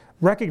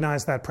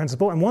recognize that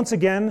principle. And once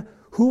again,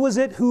 who was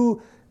it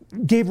who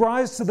gave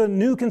rise to the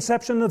new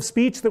conception of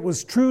speech that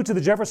was true to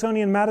the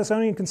Jeffersonian,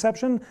 Madisonian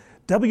conception?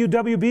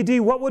 WWBD.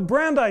 What would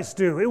Brandeis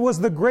do? It was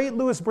the great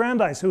Louis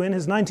Brandeis who, in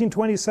his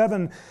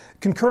 1927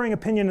 concurring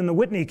opinion in the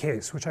Whitney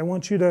case, which I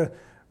want you to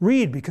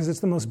read because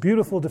it's the most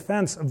beautiful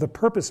defense of the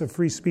purpose of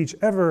free speech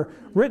ever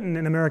written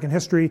in American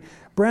history,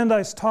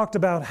 Brandeis talked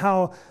about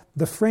how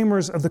the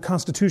framers of the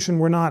Constitution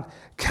were not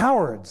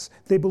cowards.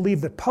 They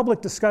believed that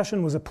public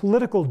discussion was a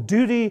political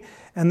duty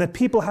and that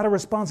people had a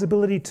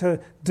responsibility to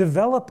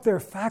develop their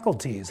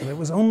faculties. And it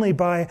was only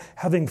by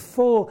having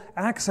full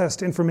access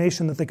to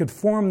information that they could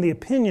form the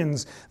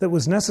opinions that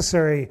was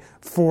necessary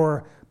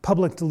for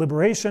public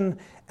deliberation.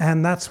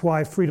 And that's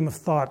why freedom of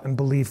thought and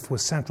belief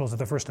was central to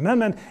the First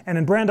Amendment. And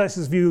in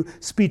Brandeis's view,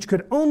 speech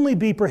could only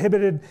be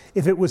prohibited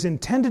if it was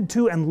intended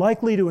to and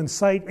likely to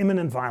incite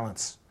imminent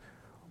violence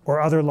or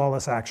other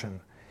lawless action.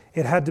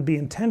 It had to be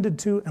intended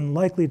to and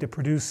likely to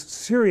produce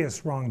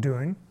serious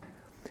wrongdoing.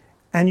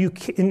 And you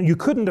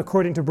couldn't,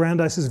 according to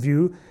Brandeis's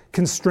view,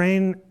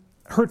 constrain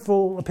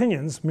hurtful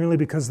opinions merely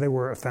because they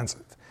were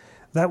offensive.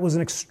 That was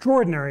an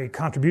extraordinary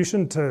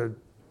contribution to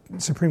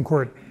Supreme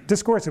Court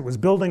discourse. It was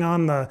building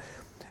on the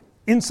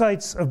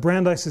insights of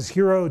Brandeis's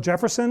hero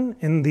Jefferson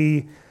in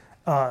the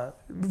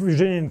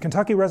Virginia and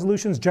Kentucky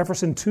resolutions.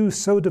 Jefferson, too,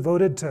 so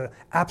devoted to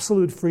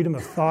absolute freedom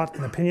of thought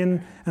and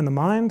opinion and the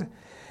mind.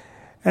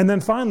 And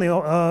then finally,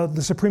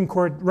 the Supreme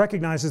Court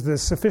recognizes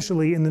this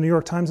officially in the New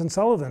York Times and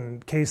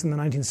Sullivan case in the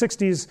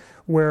 1960s,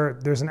 where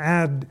there's an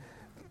ad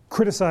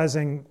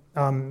criticizing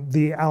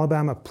the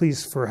Alabama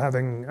police for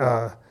having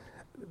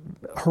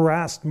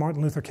harassed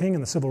Martin Luther King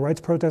and the civil rights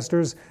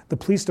protesters. The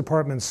police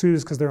department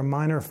sues because there are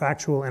minor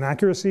factual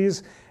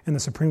inaccuracies, and the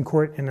Supreme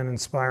Court, in an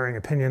inspiring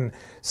opinion,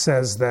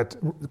 says that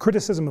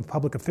criticism of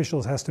public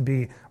officials has to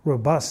be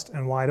robust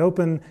and wide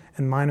open,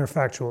 and minor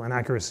factual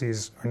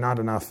inaccuracies are not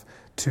enough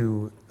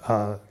to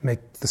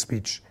make the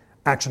speech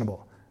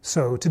actionable.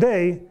 So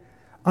today,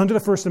 under the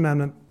First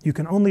Amendment, you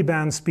can only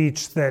ban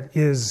speech that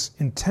is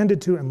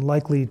intended to and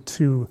likely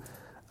to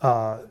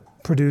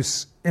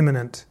produce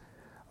imminent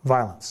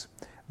violence.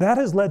 That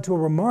has led to a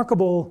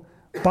remarkable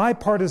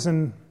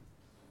bipartisan...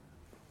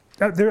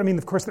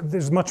 of course,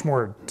 there's much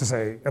more to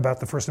say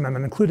about the First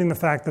Amendment, including the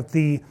fact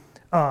that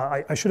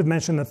I should have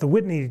mentioned that the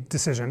Whitney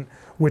decision,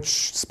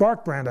 which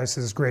sparked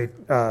Brandeis's great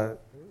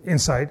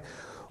insight,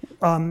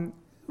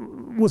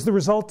 was the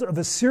result of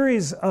a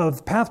series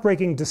of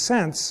path-breaking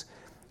dissents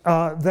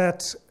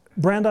that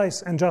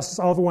Brandeis and Justice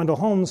Oliver Wendell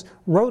Holmes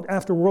wrote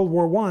after World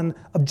War I,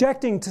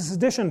 objecting to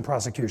sedition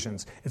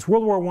prosecutions. It's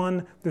World War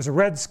I, there's a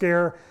Red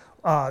Scare.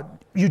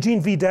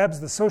 Eugene V.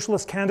 Debs, the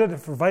socialist candidate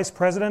for vice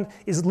president,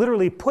 is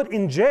literally put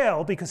in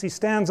jail because he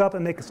stands up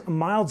and makes a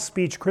mild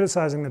speech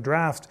criticizing the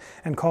draft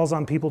and calls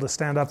on people to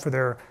stand up for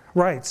their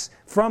rights.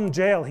 From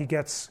jail, he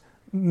gets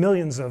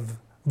millions of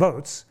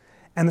votes,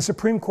 and the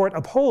Supreme Court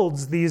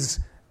upholds these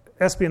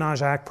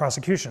Espionage Act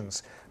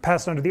prosecutions,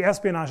 passed under the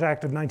Espionage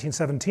Act of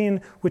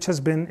 1917, which has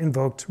been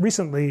invoked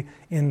recently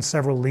in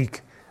several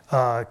leak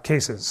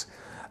cases.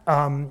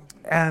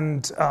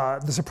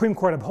 The Supreme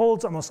Court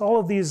upholds almost all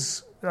of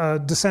these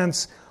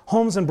dissents.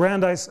 Holmes and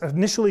Brandeis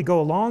initially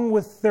go along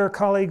with their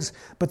colleagues,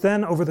 but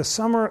then over the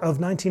summer of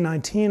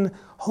 1919,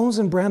 Holmes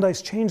and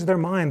Brandeis change their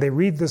mind. They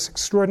read this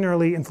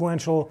extraordinarily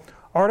influential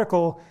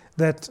article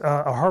that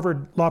a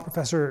Harvard law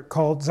professor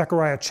called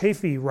Zechariah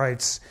Chafee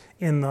writes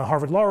in the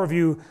Harvard Law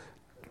Review,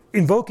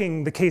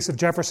 invoking the case of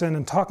Jefferson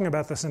and talking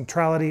about the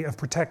centrality of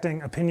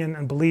protecting opinion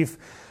and belief.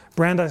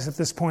 Brandeis at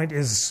this point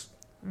is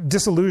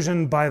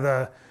disillusioned by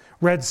the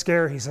Red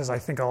Scare. He says, I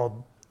think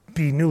I'll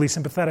be newly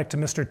sympathetic to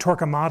Mr.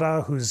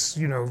 Torquemada, whose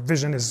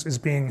vision is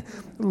being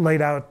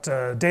laid out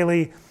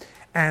daily.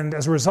 And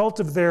as a result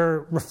of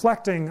their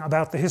reflecting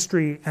about the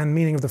history and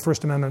meaning of the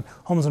First Amendment,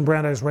 Holmes and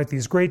Brandeis write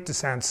these great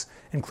dissents,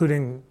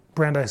 including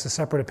Brandeis'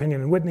 separate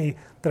opinion in Whitney,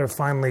 that are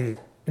finally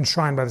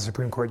enshrined by the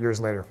Supreme Court years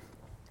later.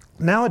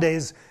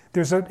 Nowadays,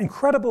 there's an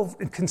incredible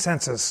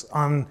consensus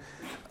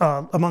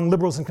among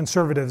liberals and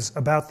conservatives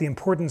about the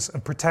importance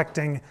of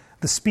protecting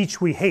the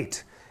speech we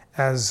hate,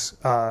 as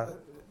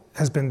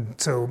has been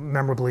so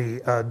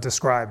memorably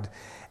described.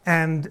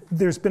 And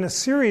there's been a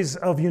series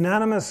of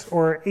unanimous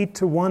or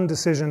 8-1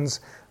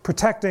 decisions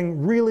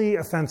protecting really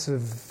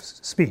offensive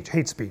speech,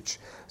 hate speech.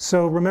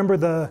 So remember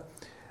the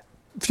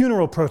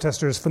funeral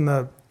protesters from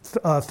the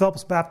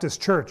Phelps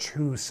Baptist Church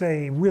who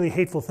say really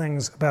hateful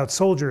things about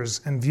soldiers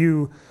and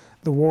view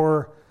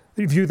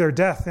their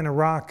death in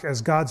Iraq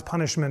as God's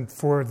punishment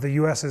for the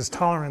U.S.'s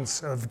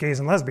tolerance of gays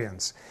and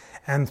lesbians.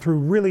 And through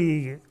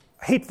really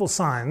hateful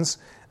signs,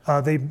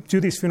 they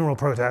do these funeral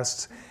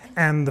protests,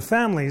 and the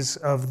families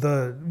of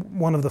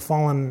one of the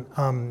fallen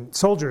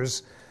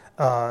soldiers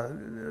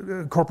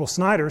Corporal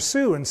Snyder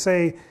sue and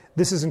say,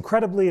 this is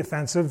incredibly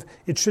offensive,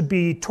 it should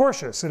be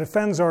tortious, it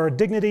offends our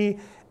dignity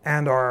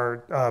and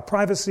our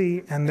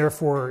privacy, and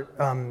therefore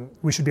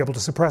we should be able to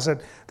suppress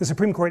it. The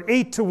Supreme Court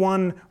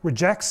 8-1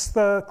 rejects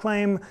the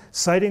claim,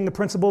 citing the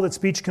principle that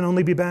speech can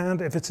only be banned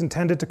if it's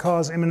intended to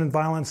cause imminent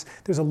violence.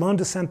 There's a lone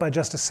dissent by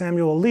Justice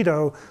Samuel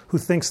Alito, who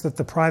thinks that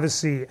the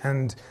privacy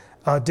and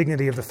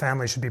dignity of the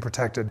family should be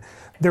protected.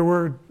 There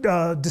were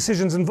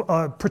decisions in,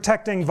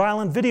 protecting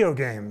violent video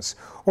games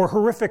or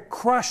horrific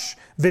crush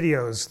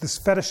videos, this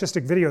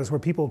fetishistic videos where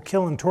people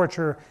kill and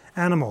torture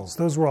animals.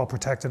 Those were all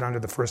protected under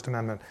the First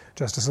Amendment.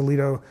 Justice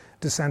Alito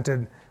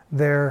dissented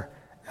there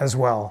as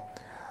well.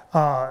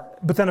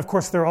 But then, of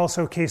course, there are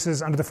also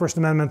cases under the First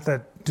Amendment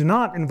that do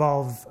not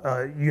involve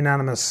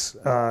unanimous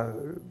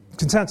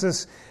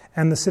consensus,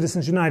 and the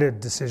Citizens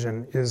United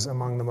decision is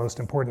among the most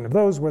important of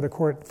those, where the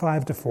court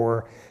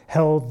 5-4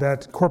 held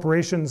that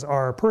corporations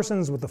are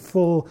persons with the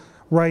full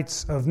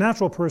rights of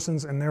natural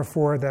persons, and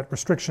therefore that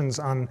restrictions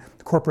on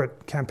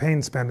corporate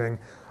campaign spending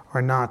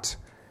are not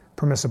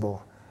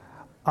permissible.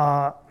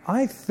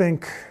 I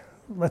think,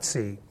 let's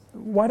see,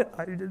 what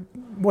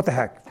the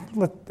heck?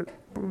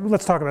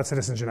 Let's talk about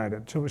Citizens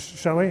United,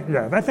 shall we?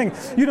 Yeah, I think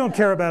you don't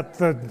care about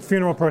the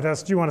funeral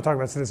protests. You want to talk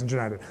about Citizens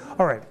United.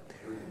 All right.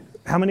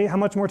 How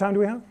much more time do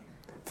we have?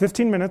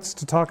 15 minutes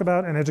to talk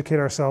about and educate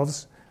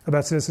ourselves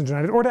about Citizens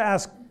United, or to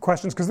ask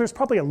questions, because there's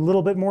probably a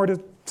little bit more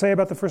to say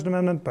about the First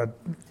Amendment, but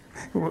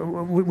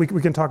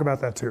we can talk about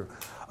that too.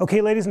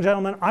 Okay, ladies and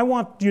gentlemen, I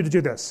want you to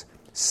do this.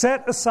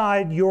 Set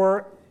aside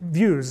your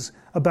views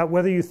about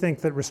whether you think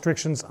that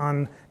restrictions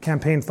on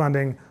campaign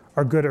funding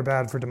are good or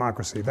bad for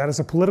democracy. That is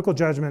a political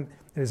judgment.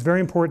 It is very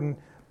important,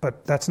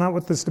 but that's not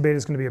what this debate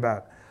is going to be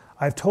about.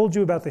 I've told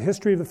you about the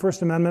history of the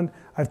First Amendment.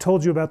 I've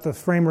told you about the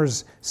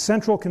framers'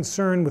 central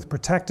concern with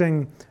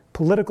protecting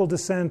political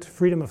dissent,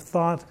 freedom of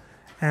thought,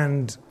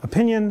 and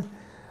opinion.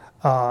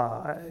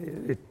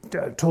 It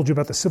told you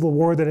about the Civil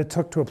War that it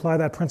took to apply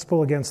that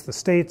principle against the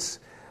states,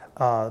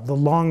 the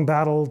long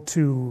battle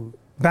to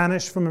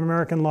banish from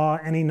American law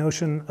any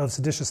notion of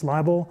seditious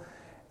libel,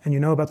 and you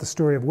know about the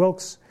story of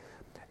Wilkes.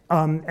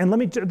 And let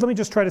me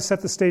just try to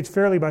set the stage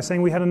fairly by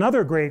saying we had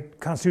another great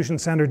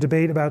Constitution-centered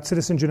debate about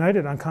Citizens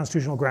United on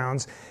constitutional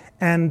grounds,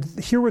 and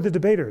here were the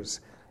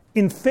debaters.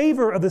 In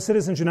favor of the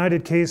Citizens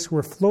United case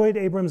were Floyd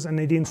Abrams and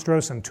Nadine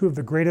Strossen, two of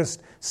the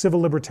greatest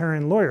civil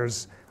libertarian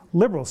lawyers,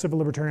 liberal civil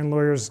libertarian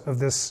lawyers of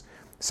this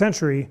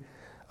century.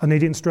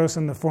 Nadine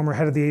Strossen, the former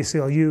head of the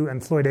ACLU,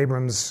 and Floyd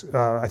Abrams,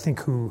 I think,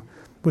 who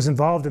was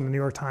involved in the New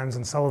York Times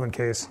and Sullivan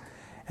case.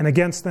 And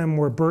against them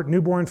were Burt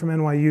Newborn from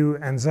NYU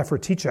and Zephyr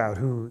Teachout,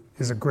 who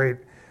is a great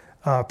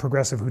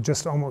progressive who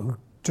just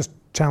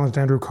challenged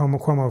Andrew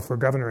Cuomo for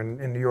governor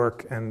in New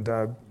York and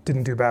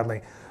didn't do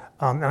badly.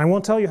 And I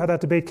won't tell you how that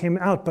debate came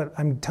out, but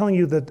I'm telling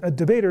you that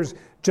debaters,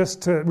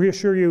 just to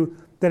reassure you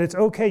that it's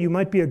okay, you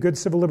might be a good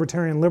civil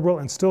libertarian liberal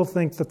and still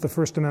think that the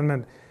First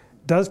Amendment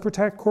does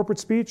protect corporate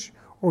speech,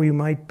 or you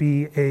might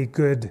be a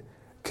good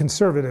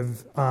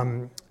conservative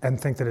and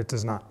think that it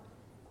does not.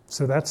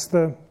 So that's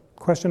the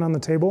question on the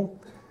table.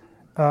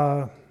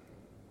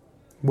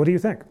 What do you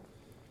think?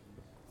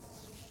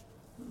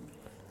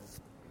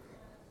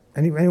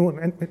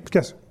 Anyone?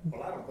 Yes?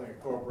 Well, I don't think a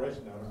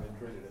corporation ought to be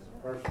treated as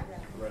a person,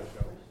 Mr.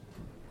 Bradshaw.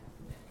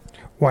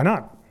 Why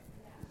not?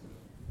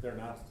 They're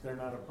not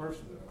a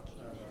person.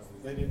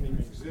 They didn't even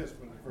exist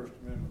when the First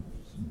Amendment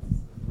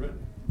was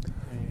written.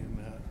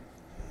 And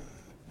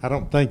I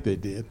don't think they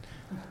did.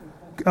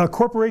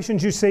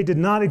 Corporations, you say, did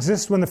not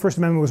exist when the First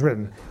Amendment was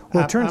written.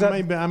 Well, it turns out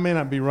I may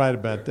not be right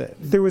about that.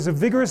 There was a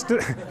vigorous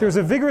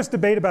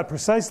debate about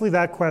precisely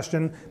that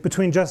question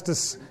between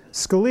Justice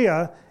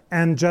Scalia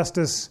and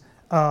Justice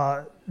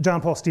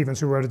John Paul Stevens,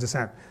 who wrote a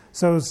dissent.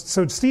 So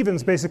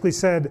Stevens basically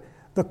said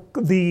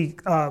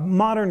the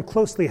modern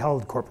closely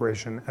held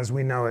corporation, as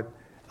we know it,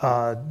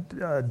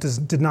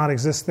 did not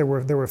exist. There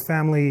were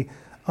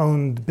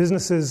family-owned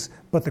businesses,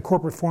 but the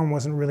corporate form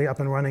wasn't really up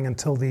and running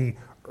until the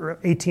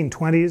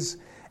 1820s.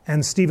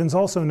 And Stevens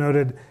also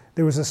noted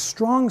there was a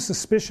strong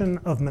suspicion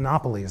of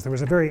monopolies. There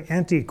was a very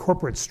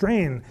anti-corporate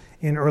strain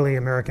in early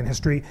American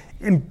history,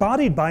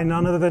 embodied by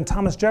none other than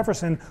Thomas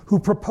Jefferson, who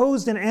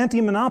proposed an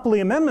anti-monopoly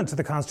amendment to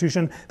the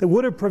Constitution that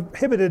would have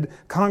prohibited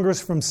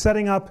Congress from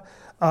setting up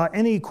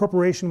any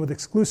corporation with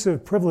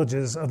exclusive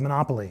privileges of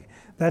monopoly.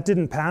 That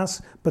didn't pass,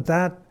 but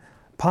that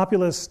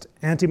populist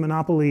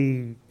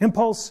anti-monopoly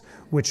impulse,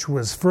 which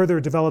was further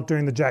developed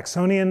during the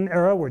Jacksonian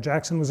era, where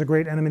Jackson was a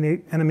great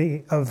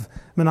enemy of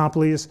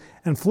monopolies,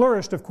 and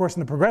flourished, of course, in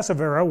the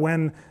Progressive era,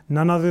 when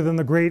none other than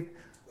the great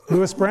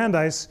Louis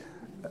Brandeis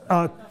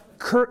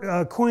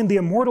coined the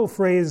immortal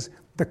phrase,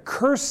 the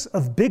curse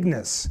of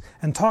bigness,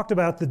 and talked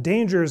about the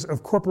dangers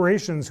of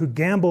corporations who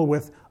gamble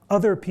with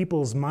other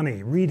people's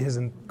money. Read his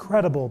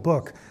incredible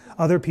book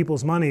other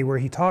people's money, where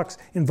he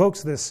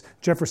invokes this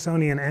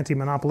Jeffersonian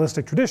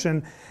anti-monopolistic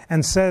tradition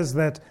and says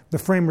that the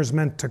framers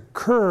meant to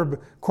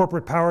curb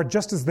corporate power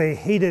just as they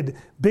hated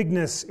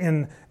bigness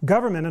in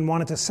government and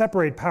wanted to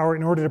separate power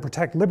in order to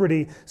protect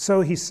liberty.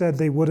 So he said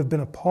they would have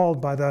been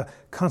appalled by the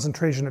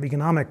concentration of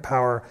economic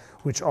power,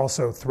 which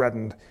also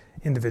threatened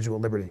individual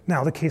liberty.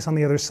 Now, the case on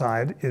the other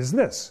side is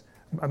this.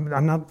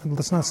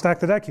 Let's not stack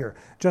the deck here.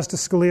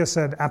 Justice Scalia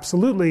said,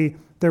 absolutely,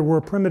 there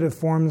were primitive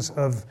forms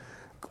of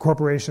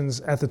corporations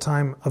at the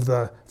time of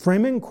the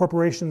framing.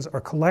 Corporations are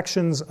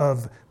collections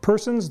of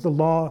persons. The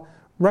law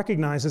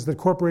recognizes that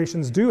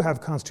corporations do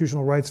have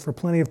constitutional rights for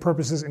plenty of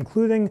purposes,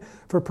 including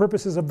for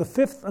purposes of the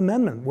Fifth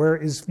Amendment,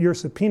 where you're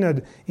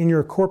subpoenaed in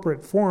your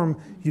corporate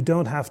form, you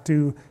don't have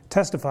to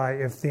testify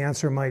if the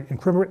answer might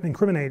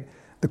incriminate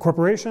the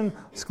corporation.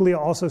 Scalia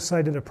also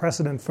cited a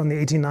precedent from the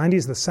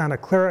 1890s, the Santa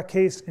Clara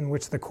case, in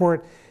which the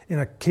court, in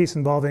a case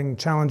involving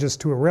challenges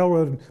to a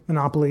railroad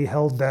monopoly,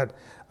 held that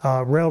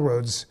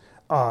railroads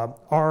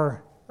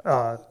are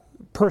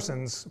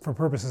persons for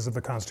purposes of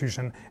the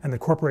Constitution, and that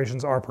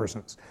corporations are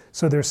persons.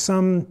 So there's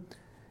some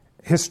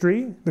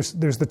history,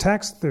 there's the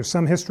text, there's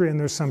some history, and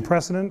there's some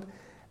precedent.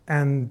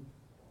 And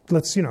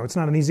it's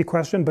not an easy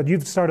question, but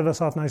you've started us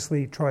off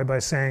nicely, Troy, by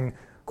saying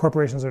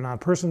corporations are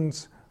not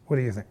persons. What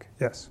do you think?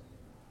 Yes?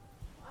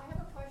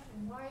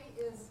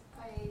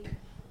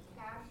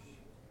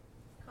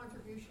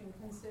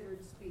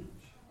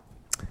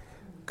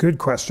 Good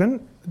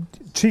question.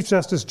 Chief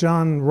Justice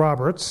John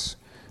Roberts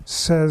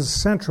says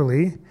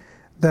centrally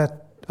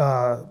that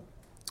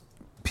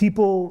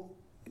people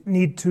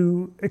need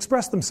to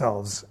express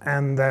themselves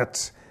and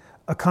that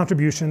a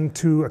contribution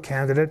to a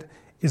candidate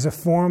is a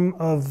form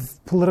of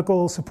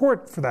political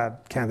support for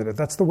that candidate.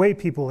 That's the way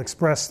people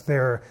express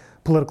their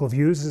political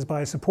views, is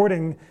by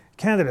supporting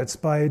candidates,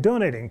 by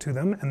donating to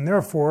them, and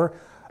therefore,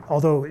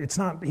 although he's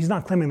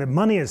not claiming that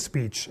money is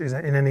speech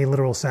in any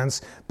literal sense,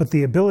 but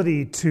the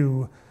ability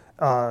to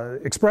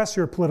express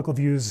your political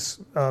views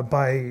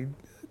by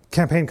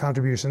campaign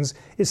contributions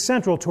is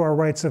central to our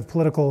rights of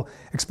political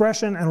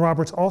expression. And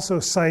Roberts also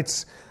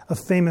cites a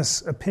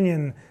famous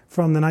opinion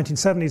from the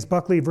 1970s,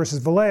 Buckley versus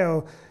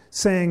Vallejo,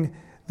 saying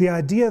the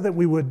idea that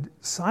we would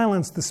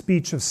silence the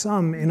speech of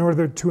some in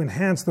order to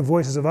enhance the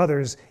voices of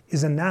others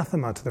is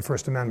anathema to the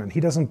First Amendment. He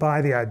doesn't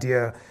buy the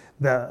idea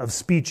of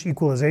speech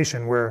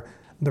equalization, where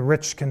the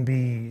rich can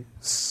be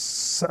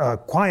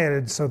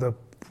quieted so the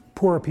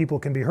poorer people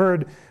can be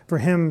heard. For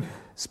him,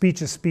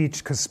 speech is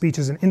speech because speech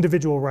is an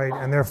individual right,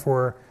 and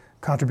therefore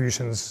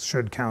contributions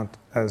should count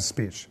as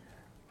speech.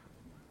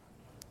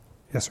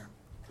 Yes, sir.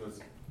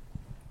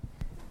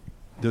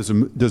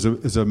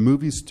 Is a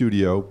movie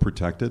studio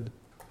protected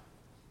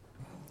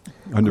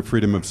under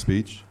freedom of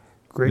speech?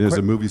 Is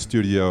a movie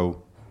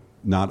studio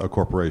not a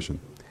corporation?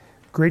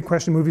 Great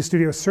question. Movie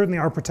studios certainly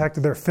are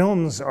protected. Their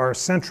films are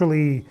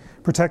centrally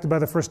protected by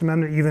the First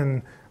Amendment.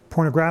 Even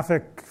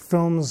pornographic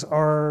films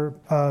are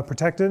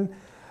protected.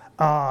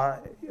 The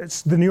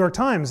New York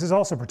Times is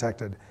also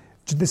protected.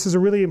 This is a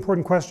really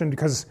important question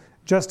because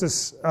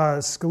Justice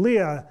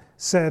Scalia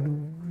said,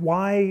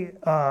 why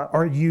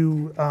are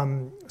you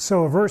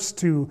so averse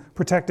to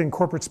protecting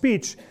corporate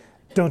speech?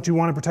 Don't you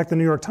want to protect the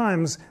New York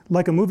Times?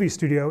 Like a movie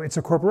studio, it's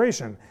a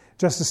corporation.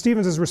 Justice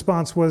Stevens'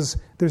 response was,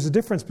 there's a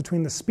difference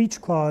between the speech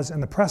clause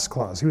and the press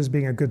clause. He was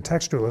being a good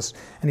textualist,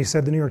 and he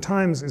said the New York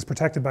Times is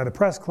protected by the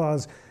press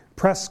clause.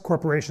 Press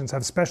corporations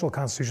have special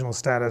constitutional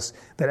status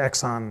that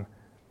Exxon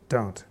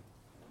don't.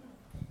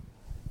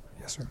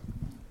 Yes, sir.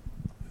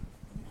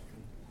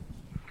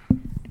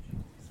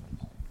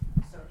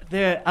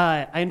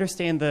 I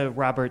understand the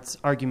Roberts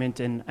argument,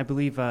 and I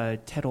believe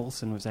Ted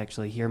Olson was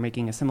actually here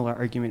making a similar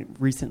argument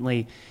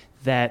recently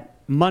that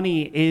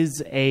money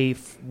is a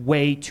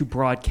way to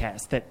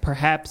broadcast, that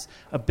perhaps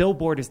a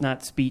billboard is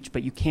not speech,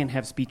 but you can't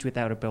have speech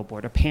without a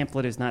billboard. A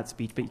pamphlet is not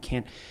speech, but you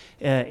can't.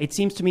 It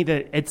seems to me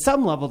that at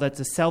some level that's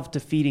a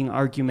self-defeating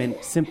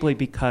argument simply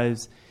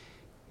because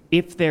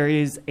if there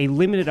is a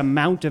limited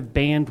amount of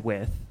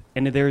bandwidth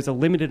and there is a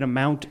limited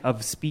amount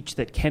of speech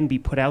that can be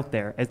put out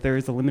there, as there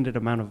is a limited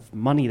amount of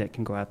money that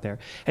can go out there,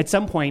 at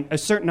some point, a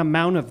certain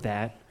amount of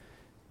that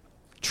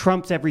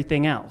trumps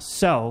everything else.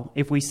 So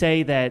if we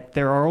say that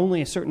there are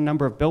only a certain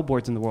number of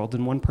billboards in the world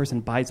and one person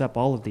buys up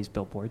all of these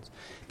billboards,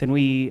 then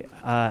we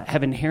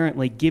have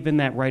inherently given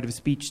that right of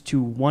speech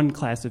to one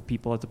class of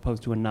people as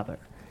opposed to another.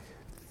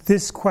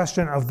 This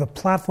question of the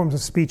platforms of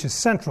speech is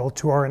central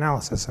to our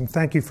analysis, and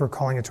thank you for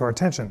calling it to our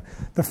attention.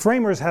 The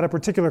framers had a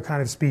particular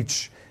kind of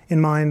speech in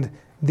mind,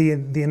 the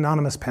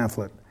anonymous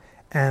pamphlet.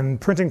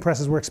 And printing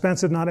presses were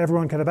expensive. Not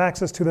everyone could have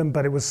access to them,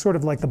 but it was sort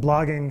of like the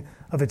blogging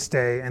of its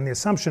day, and the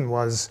assumption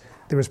was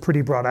there was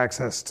pretty broad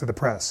access to the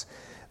press.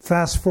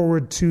 Fast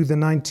forward to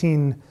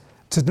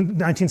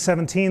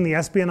 1917, the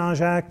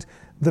Espionage Act.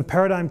 The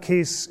paradigm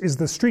case is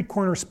the street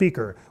corner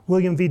speaker,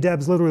 William V.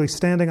 Debs, literally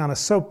standing on a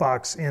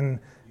soapbox in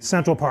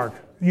Central Park.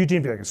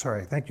 Eugene V.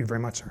 Sorry, thank you very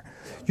much, sir.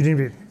 Eugene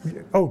V.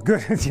 Oh,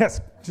 good.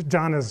 Yes,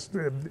 John is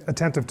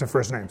attentive to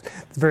first names.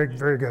 Very,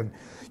 very good.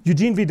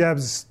 Eugene V.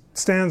 Debs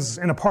stands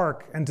in a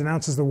park and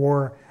denounces the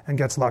war and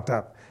gets locked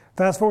up.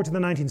 Fast forward to the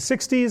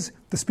 1960s,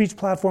 the speech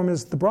platform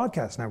is the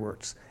broadcast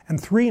networks.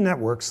 And 3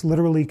 networks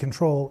literally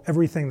control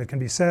everything that can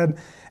be said.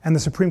 And the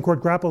Supreme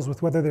Court grapples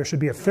with whether there should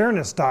be a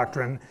fairness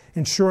doctrine,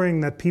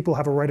 ensuring that people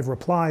have a right of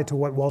reply to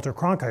what Walter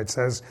Cronkite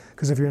says,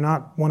 because if you're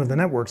not one of the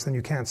networks, then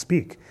you can't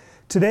speak.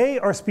 Today,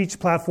 our speech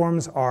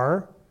platforms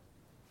are,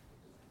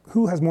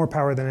 who has more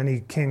power than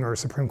any king or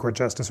Supreme Court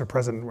justice or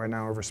president right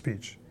now over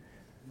speech?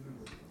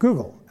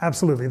 Google,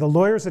 absolutely. The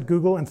lawyers at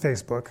Google and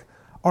Facebook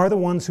are the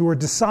ones who are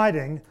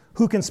deciding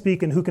who can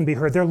speak and who can be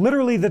heard. They're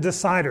literally the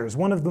deciders.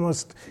 One of the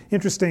most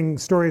interesting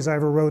stories I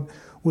ever wrote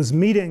was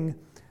meeting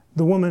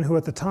the woman who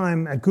at the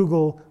time at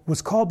Google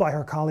was called by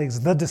her colleagues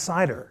the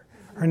decider.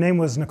 Her name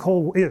was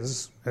Nicole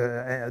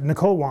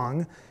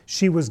Wong.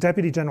 She was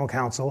deputy general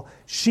counsel.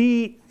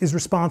 She is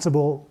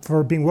responsible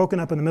for being woken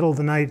up in the middle of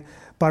the night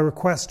by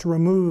requests to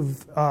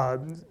remove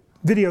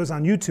videos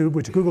on YouTube,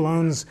 which Google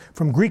owns,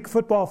 from Greek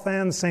football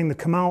fans saying that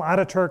Kemal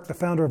Ataturk, the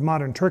founder of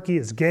modern Turkey,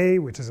 is gay,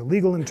 which is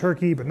illegal in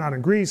Turkey but not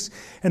in Greece.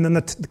 And then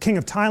the king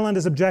of Thailand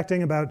is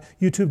objecting about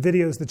YouTube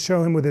videos that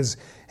show him with his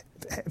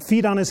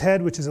feet on his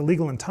head, which is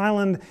illegal in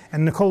Thailand.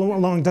 And Nicole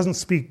Wong doesn't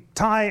speak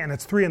Thai, and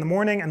it's 3 a.m,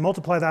 and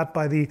multiply that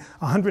by the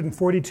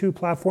 142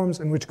 platforms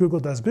in which Google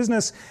does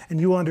business, and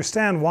you will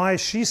understand why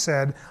she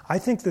said, I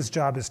think this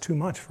job is too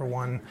much for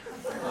one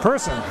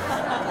person.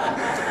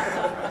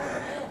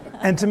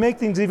 And to make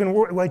things even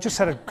worse, I just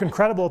had an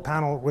incredible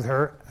panel with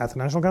her at the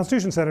National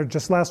Constitution Center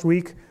just last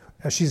week.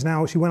 She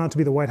went on to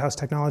be the White House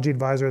technology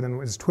advisor, then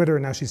was Twitter,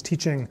 and now she's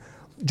teaching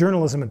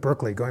journalism at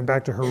Berkeley, going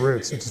back to her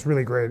roots, which is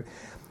really great.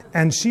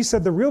 And she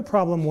said the real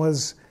problem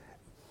was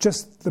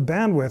just the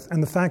bandwidth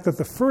and the fact that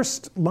the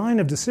first line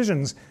of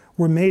decisions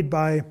were made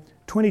by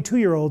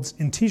 22-year-olds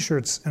in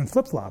T-shirts and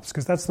flip-flops,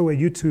 because that's the way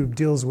YouTube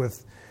deals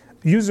with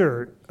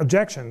user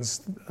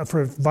objections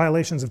for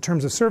violations of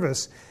terms of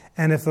service.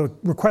 And if a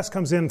request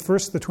comes in,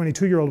 first the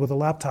 22-year-old with a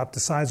laptop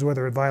decides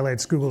whether it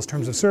violates Google's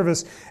terms of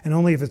service, and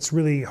only if it's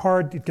really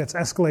hard, it gets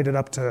escalated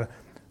up to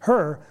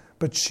her.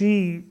 But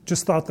she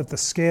just thought that the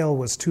scale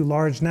was too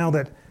large. Now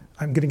that,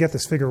 I'm going to get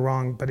this figure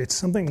wrong, but it's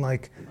something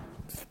like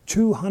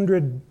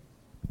 200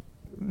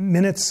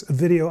 minutes of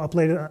video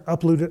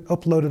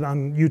uploaded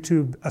on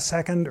YouTube a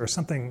second, or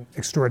something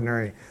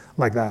extraordinary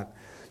like that.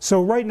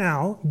 So right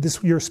now,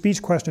 your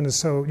speech question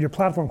your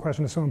platform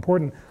question is so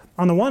important.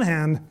 On the one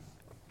hand,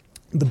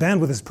 the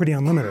bandwidth is pretty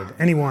unlimited.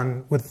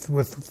 Anyone with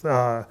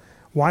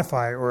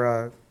Wi-Fi or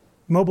a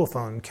mobile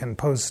phone can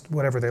post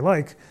whatever they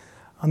like.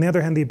 On the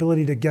other hand, the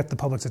ability to get the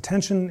public's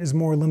attention is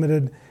more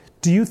limited.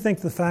 Do you think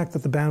the fact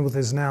that the bandwidth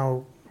is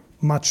now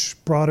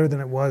much broader than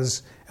it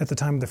was at the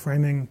time of the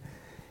framing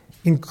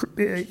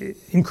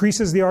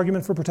increases the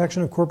argument for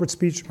protection of corporate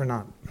speech or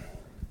not?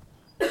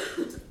 Very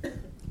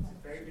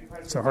good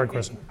question. It's a hard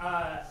question.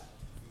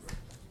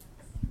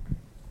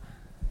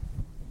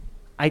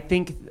 I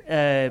think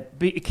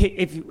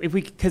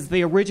because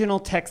the original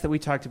text that we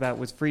talked about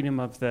was freedom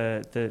of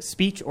the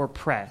speech or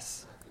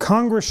press.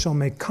 Congress shall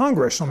make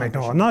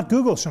no law. Not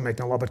Google shall make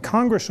no law, but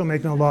Congress shall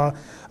make no law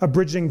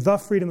abridging the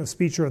freedom of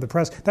speech or of the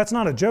press. That's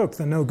not a joke,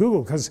 the no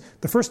Google, because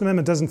the First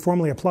Amendment doesn't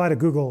formally apply to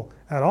Google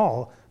at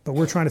all, but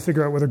we're trying to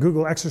figure out whether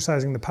Google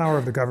exercising the power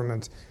of the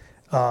government,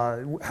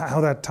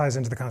 how that ties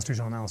into the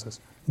constitutional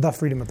analysis. The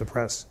freedom of the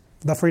press,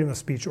 the freedom of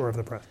speech or of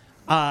the press.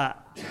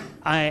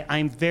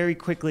 I'm very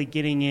quickly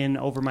getting in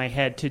over my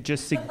head to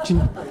just suggest.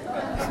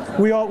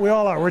 We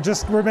all are.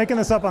 We're making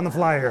this up on the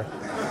fly here.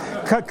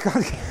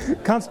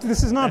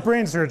 This is not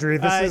brain surgery.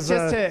 This is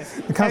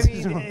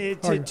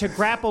to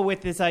grapple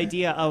with this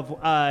idea of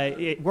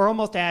we're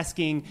almost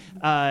asking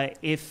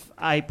if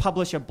I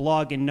publish a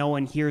blog and no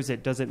one hears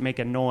it, does it make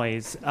a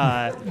noise?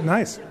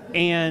 Nice.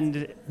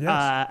 And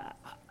yes.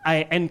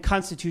 And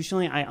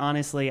constitutionally,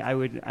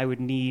 I would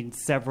need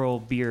several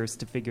beers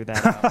to figure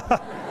that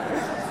out.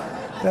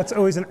 That's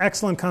always an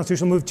excellent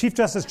constitutional move. Chief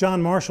Justice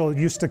John Marshall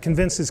used to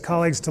convince his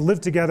colleagues to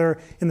live together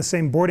in the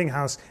same boarding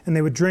house, and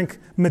they would drink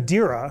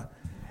Madeira,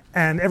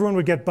 and everyone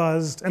would get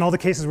buzzed, and all the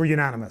cases were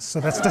unanimous. So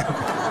that's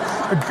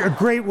a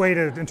great way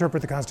to interpret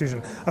the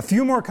Constitution. A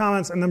few more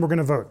comments, and then we're going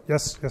to vote.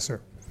 Yes,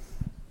 sir.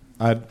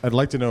 I'd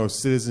like to know if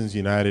Citizens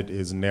United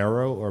is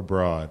narrow or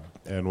broad.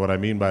 And what I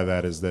mean by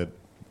that is that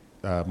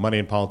money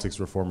and politics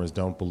reformers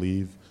don't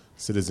believe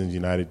Citizens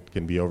United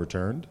can be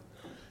overturned.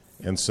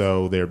 And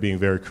so they're being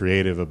very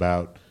creative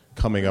about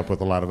coming up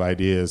with a lot of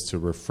ideas to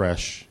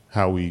refresh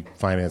how we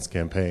finance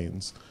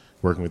campaigns,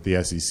 working with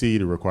the SEC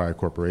to require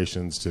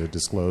corporations to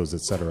disclose, et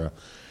cetera.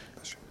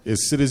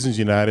 Is Citizens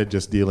United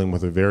just dealing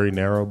with a very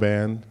narrow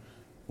band,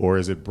 or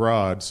is it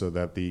broad so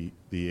that the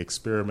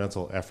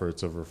experimental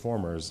efforts of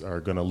reformers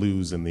are going to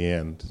lose in the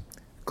end?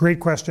 Great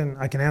question.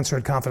 I can answer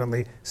it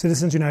confidently.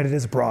 Citizens United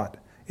is broad.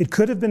 It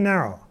could have been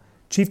narrow.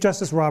 Chief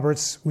Justice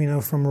Roberts, we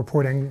know from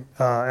reporting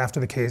after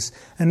the case,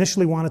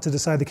 initially wanted to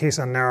decide the case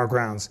on narrow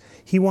grounds.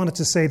 He wanted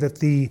to say that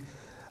the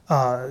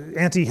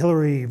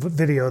anti-Hillary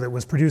video that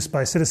was produced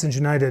by Citizens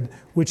United,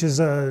 which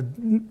is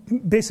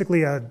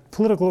basically a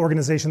political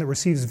organization that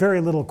receives very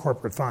little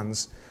corporate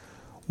funds,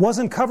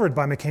 wasn't covered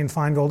by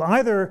McCain-Feingold,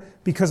 either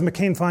because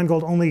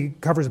McCain-Feingold only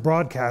covers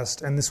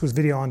broadcast and this was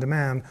video on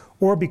demand,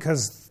 or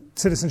because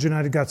Citizens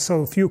United got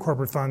so few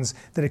corporate funds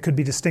that it could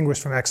be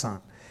distinguished from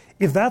Exxon.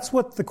 If that's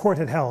what the court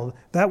had held,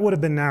 that would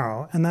have been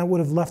narrow, and that would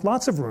have left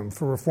lots of room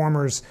for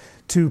reformers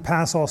to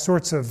pass all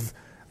sorts of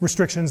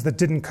restrictions that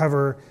didn't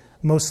cover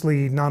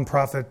mostly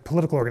nonprofit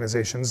political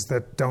organizations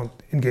that don't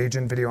engage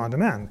in video on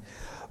demand.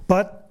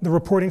 But the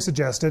reporting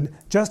suggested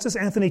Justice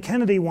Anthony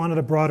Kennedy wanted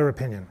a broader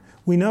opinion.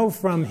 We know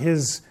from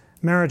his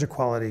marriage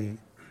equality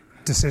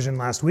decision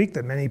last week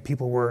that many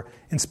people were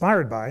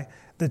inspired by,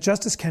 that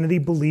Justice Kennedy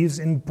believes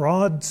in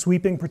broad,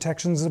 sweeping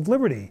protections of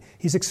liberty.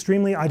 He's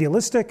extremely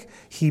idealistic.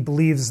 He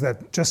believes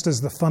that just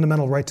as the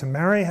fundamental right to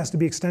marry has to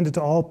be extended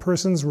to all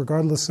persons,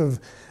 regardless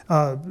of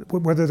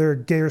whether they're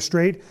gay or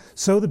straight,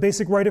 so the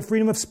basic right of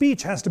freedom of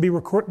speech has to be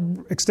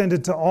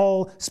extended to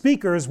all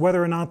speakers,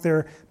 whether or not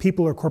they're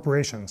people or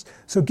corporations.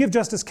 So give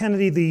Justice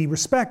Kennedy the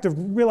respect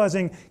of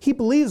realizing he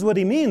believes what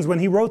he means when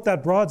he wrote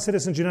that broad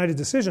Citizens United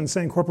decision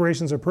saying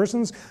corporations are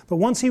persons. But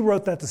once he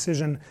wrote that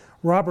decision,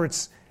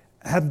 Roberts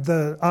had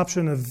the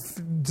option of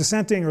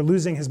dissenting or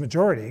losing his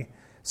majority.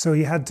 So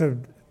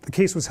the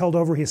case was held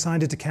over, he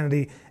assigned it to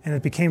Kennedy, and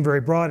it became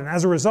very broad. And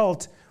as a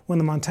result, when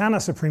the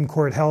Montana Supreme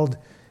Court held,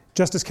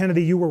 Justice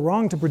Kennedy, you were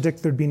wrong to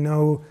predict there'd be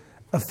no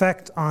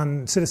effect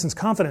on citizens'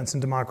 confidence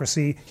in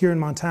democracy. Here in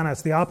Montana,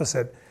 it's the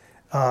opposite.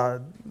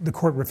 The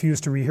court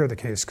refused to rehear the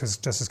case because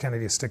Justice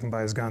Kennedy is sticking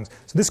by his guns.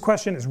 So this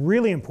question is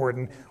really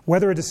important.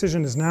 Whether a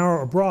decision is narrow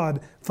or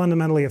broad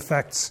fundamentally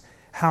affects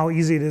how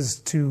easy it is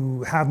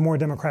to have more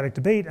democratic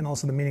debate and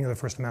also the meaning of the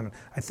First Amendment.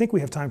 I think we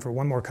have time for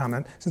one more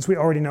comment, since we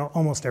already know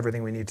almost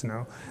everything we need to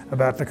know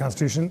about the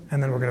Constitution,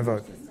 and then we're going to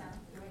vote.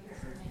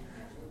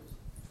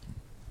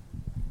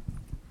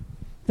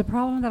 The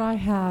problem that I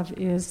have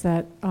is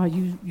that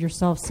you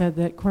yourself said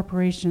that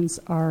corporations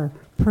are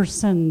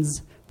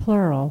persons,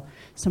 plural.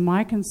 So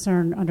my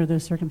concern under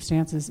those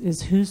circumstances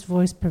is whose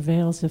voice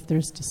prevails if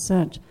there's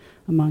dissent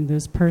among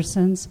those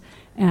persons,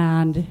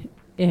 and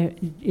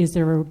is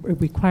there a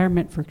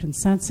requirement for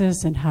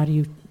consensus, and how do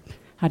you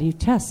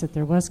test that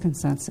there was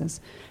consensus?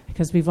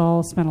 Because we've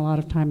all spent a lot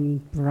of time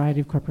in a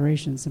variety of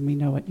corporations, and we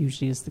know what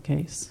usually is the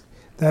case.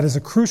 That is a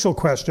crucial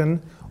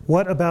question.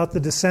 What about the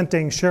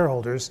dissenting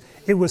shareholders?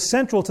 It was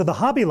central to the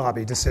Hobby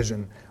Lobby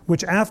decision,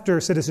 which after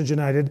Citizens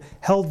United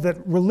held that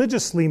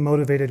religiously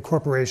motivated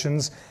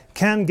corporations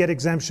can get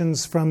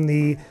exemptions from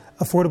the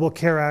Affordable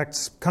Care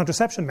Act's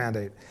contraception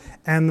mandate.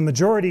 And the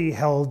majority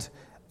held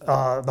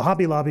the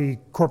Hobby Lobby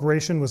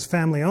Corporation was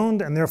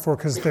family-owned, and therefore,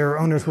 because their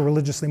owners were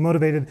religiously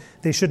motivated,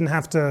 they shouldn't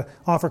have to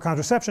offer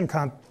contraception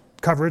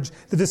coverage.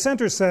 The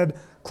dissenters said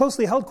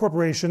closely held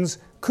corporations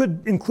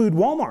could include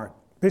Walmart.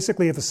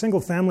 Basically, if a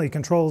single family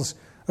controls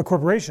a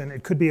corporation,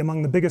 it could be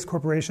among the biggest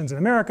corporations in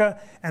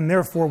America, and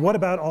therefore, what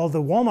about all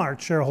the Walmart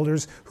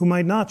shareholders who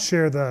might not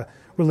share the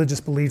religious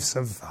beliefs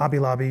of Hobby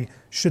Lobby?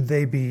 Should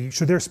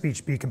their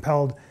speech be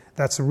compelled?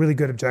 That's a really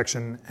good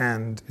objection,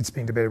 and it's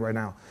being debated right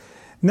now.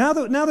 Now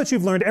that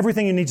you've learned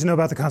everything you need to know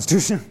about the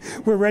Constitution,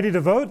 we're ready to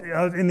vote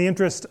in the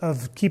interest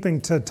of keeping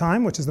to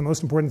time, which is the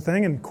most important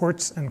thing in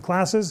courts and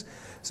classes.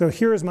 So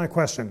here is my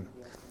question.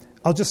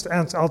 I'll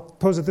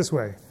pose it this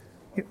way.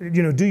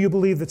 Do you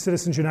believe that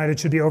Citizens United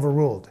should be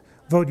overruled?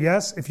 Vote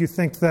yes if you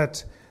think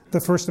that the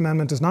First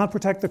Amendment does not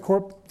protect the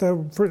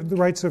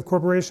rights of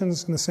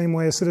corporations in the same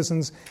way as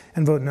citizens,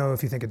 and vote no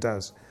if you think it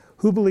does.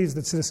 Who believes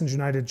that Citizens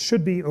United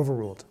should be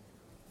overruled?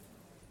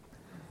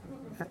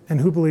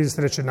 And who believes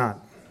that it should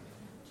not?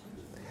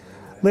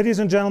 Ladies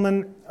and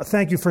gentlemen,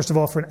 thank you, first of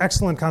all, for an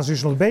excellent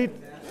constitutional debate.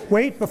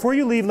 Wait, before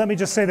you leave, let me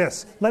just say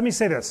this. Let me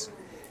say this.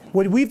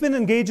 What we've been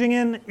engaging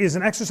in is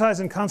an exercise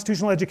in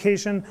constitutional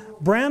education.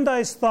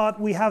 Brandeis thought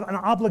we have an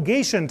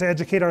obligation to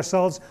educate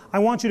ourselves. I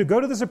want you to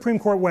go to the Supreme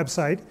Court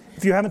website.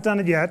 If you haven't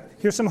done it yet,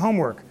 here's some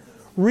homework.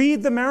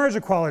 Read the marriage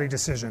equality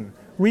decision.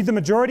 Read the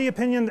majority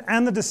opinion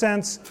and the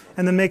dissents,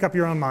 and then make up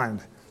your own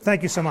mind.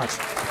 Thank you so much.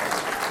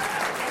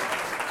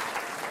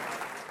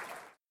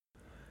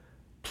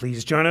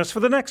 Please join us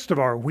for the next of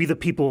our We the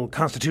People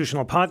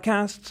constitutional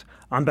podcasts.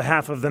 On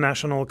behalf of the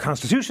National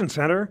Constitution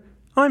Center,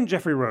 I'm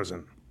Jeffrey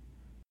Rosen.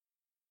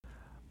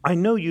 I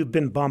know you've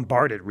been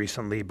bombarded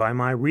recently by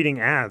my reading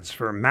ads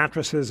for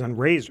mattresses and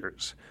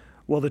razors.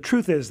 Well, the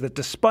truth is that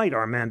despite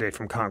our mandate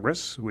from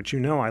Congress, which you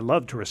know I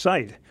love to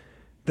recite,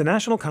 the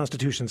National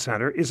Constitution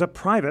Center is a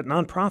private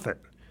nonprofit.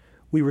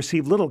 We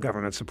receive little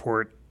government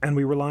support, and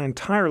we rely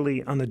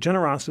entirely on the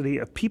generosity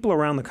of people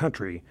around the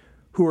country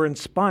who are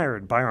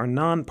inspired by our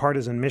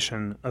nonpartisan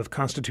mission of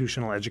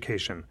constitutional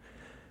education.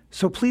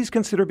 So please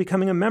consider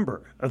becoming a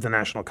member of the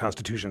National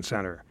Constitution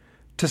Center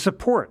to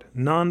support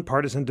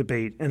nonpartisan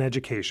debate and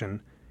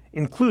education,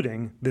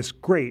 including this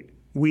great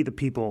We the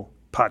People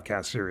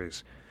podcast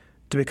series.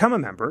 To become a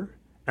member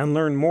and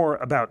learn more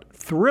about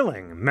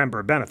thrilling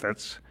member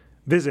benefits,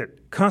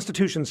 visit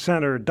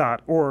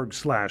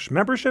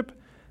constitutioncenter.org/membership.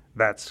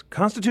 That's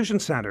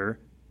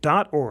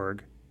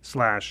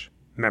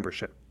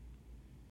constitutioncenter.org/membership.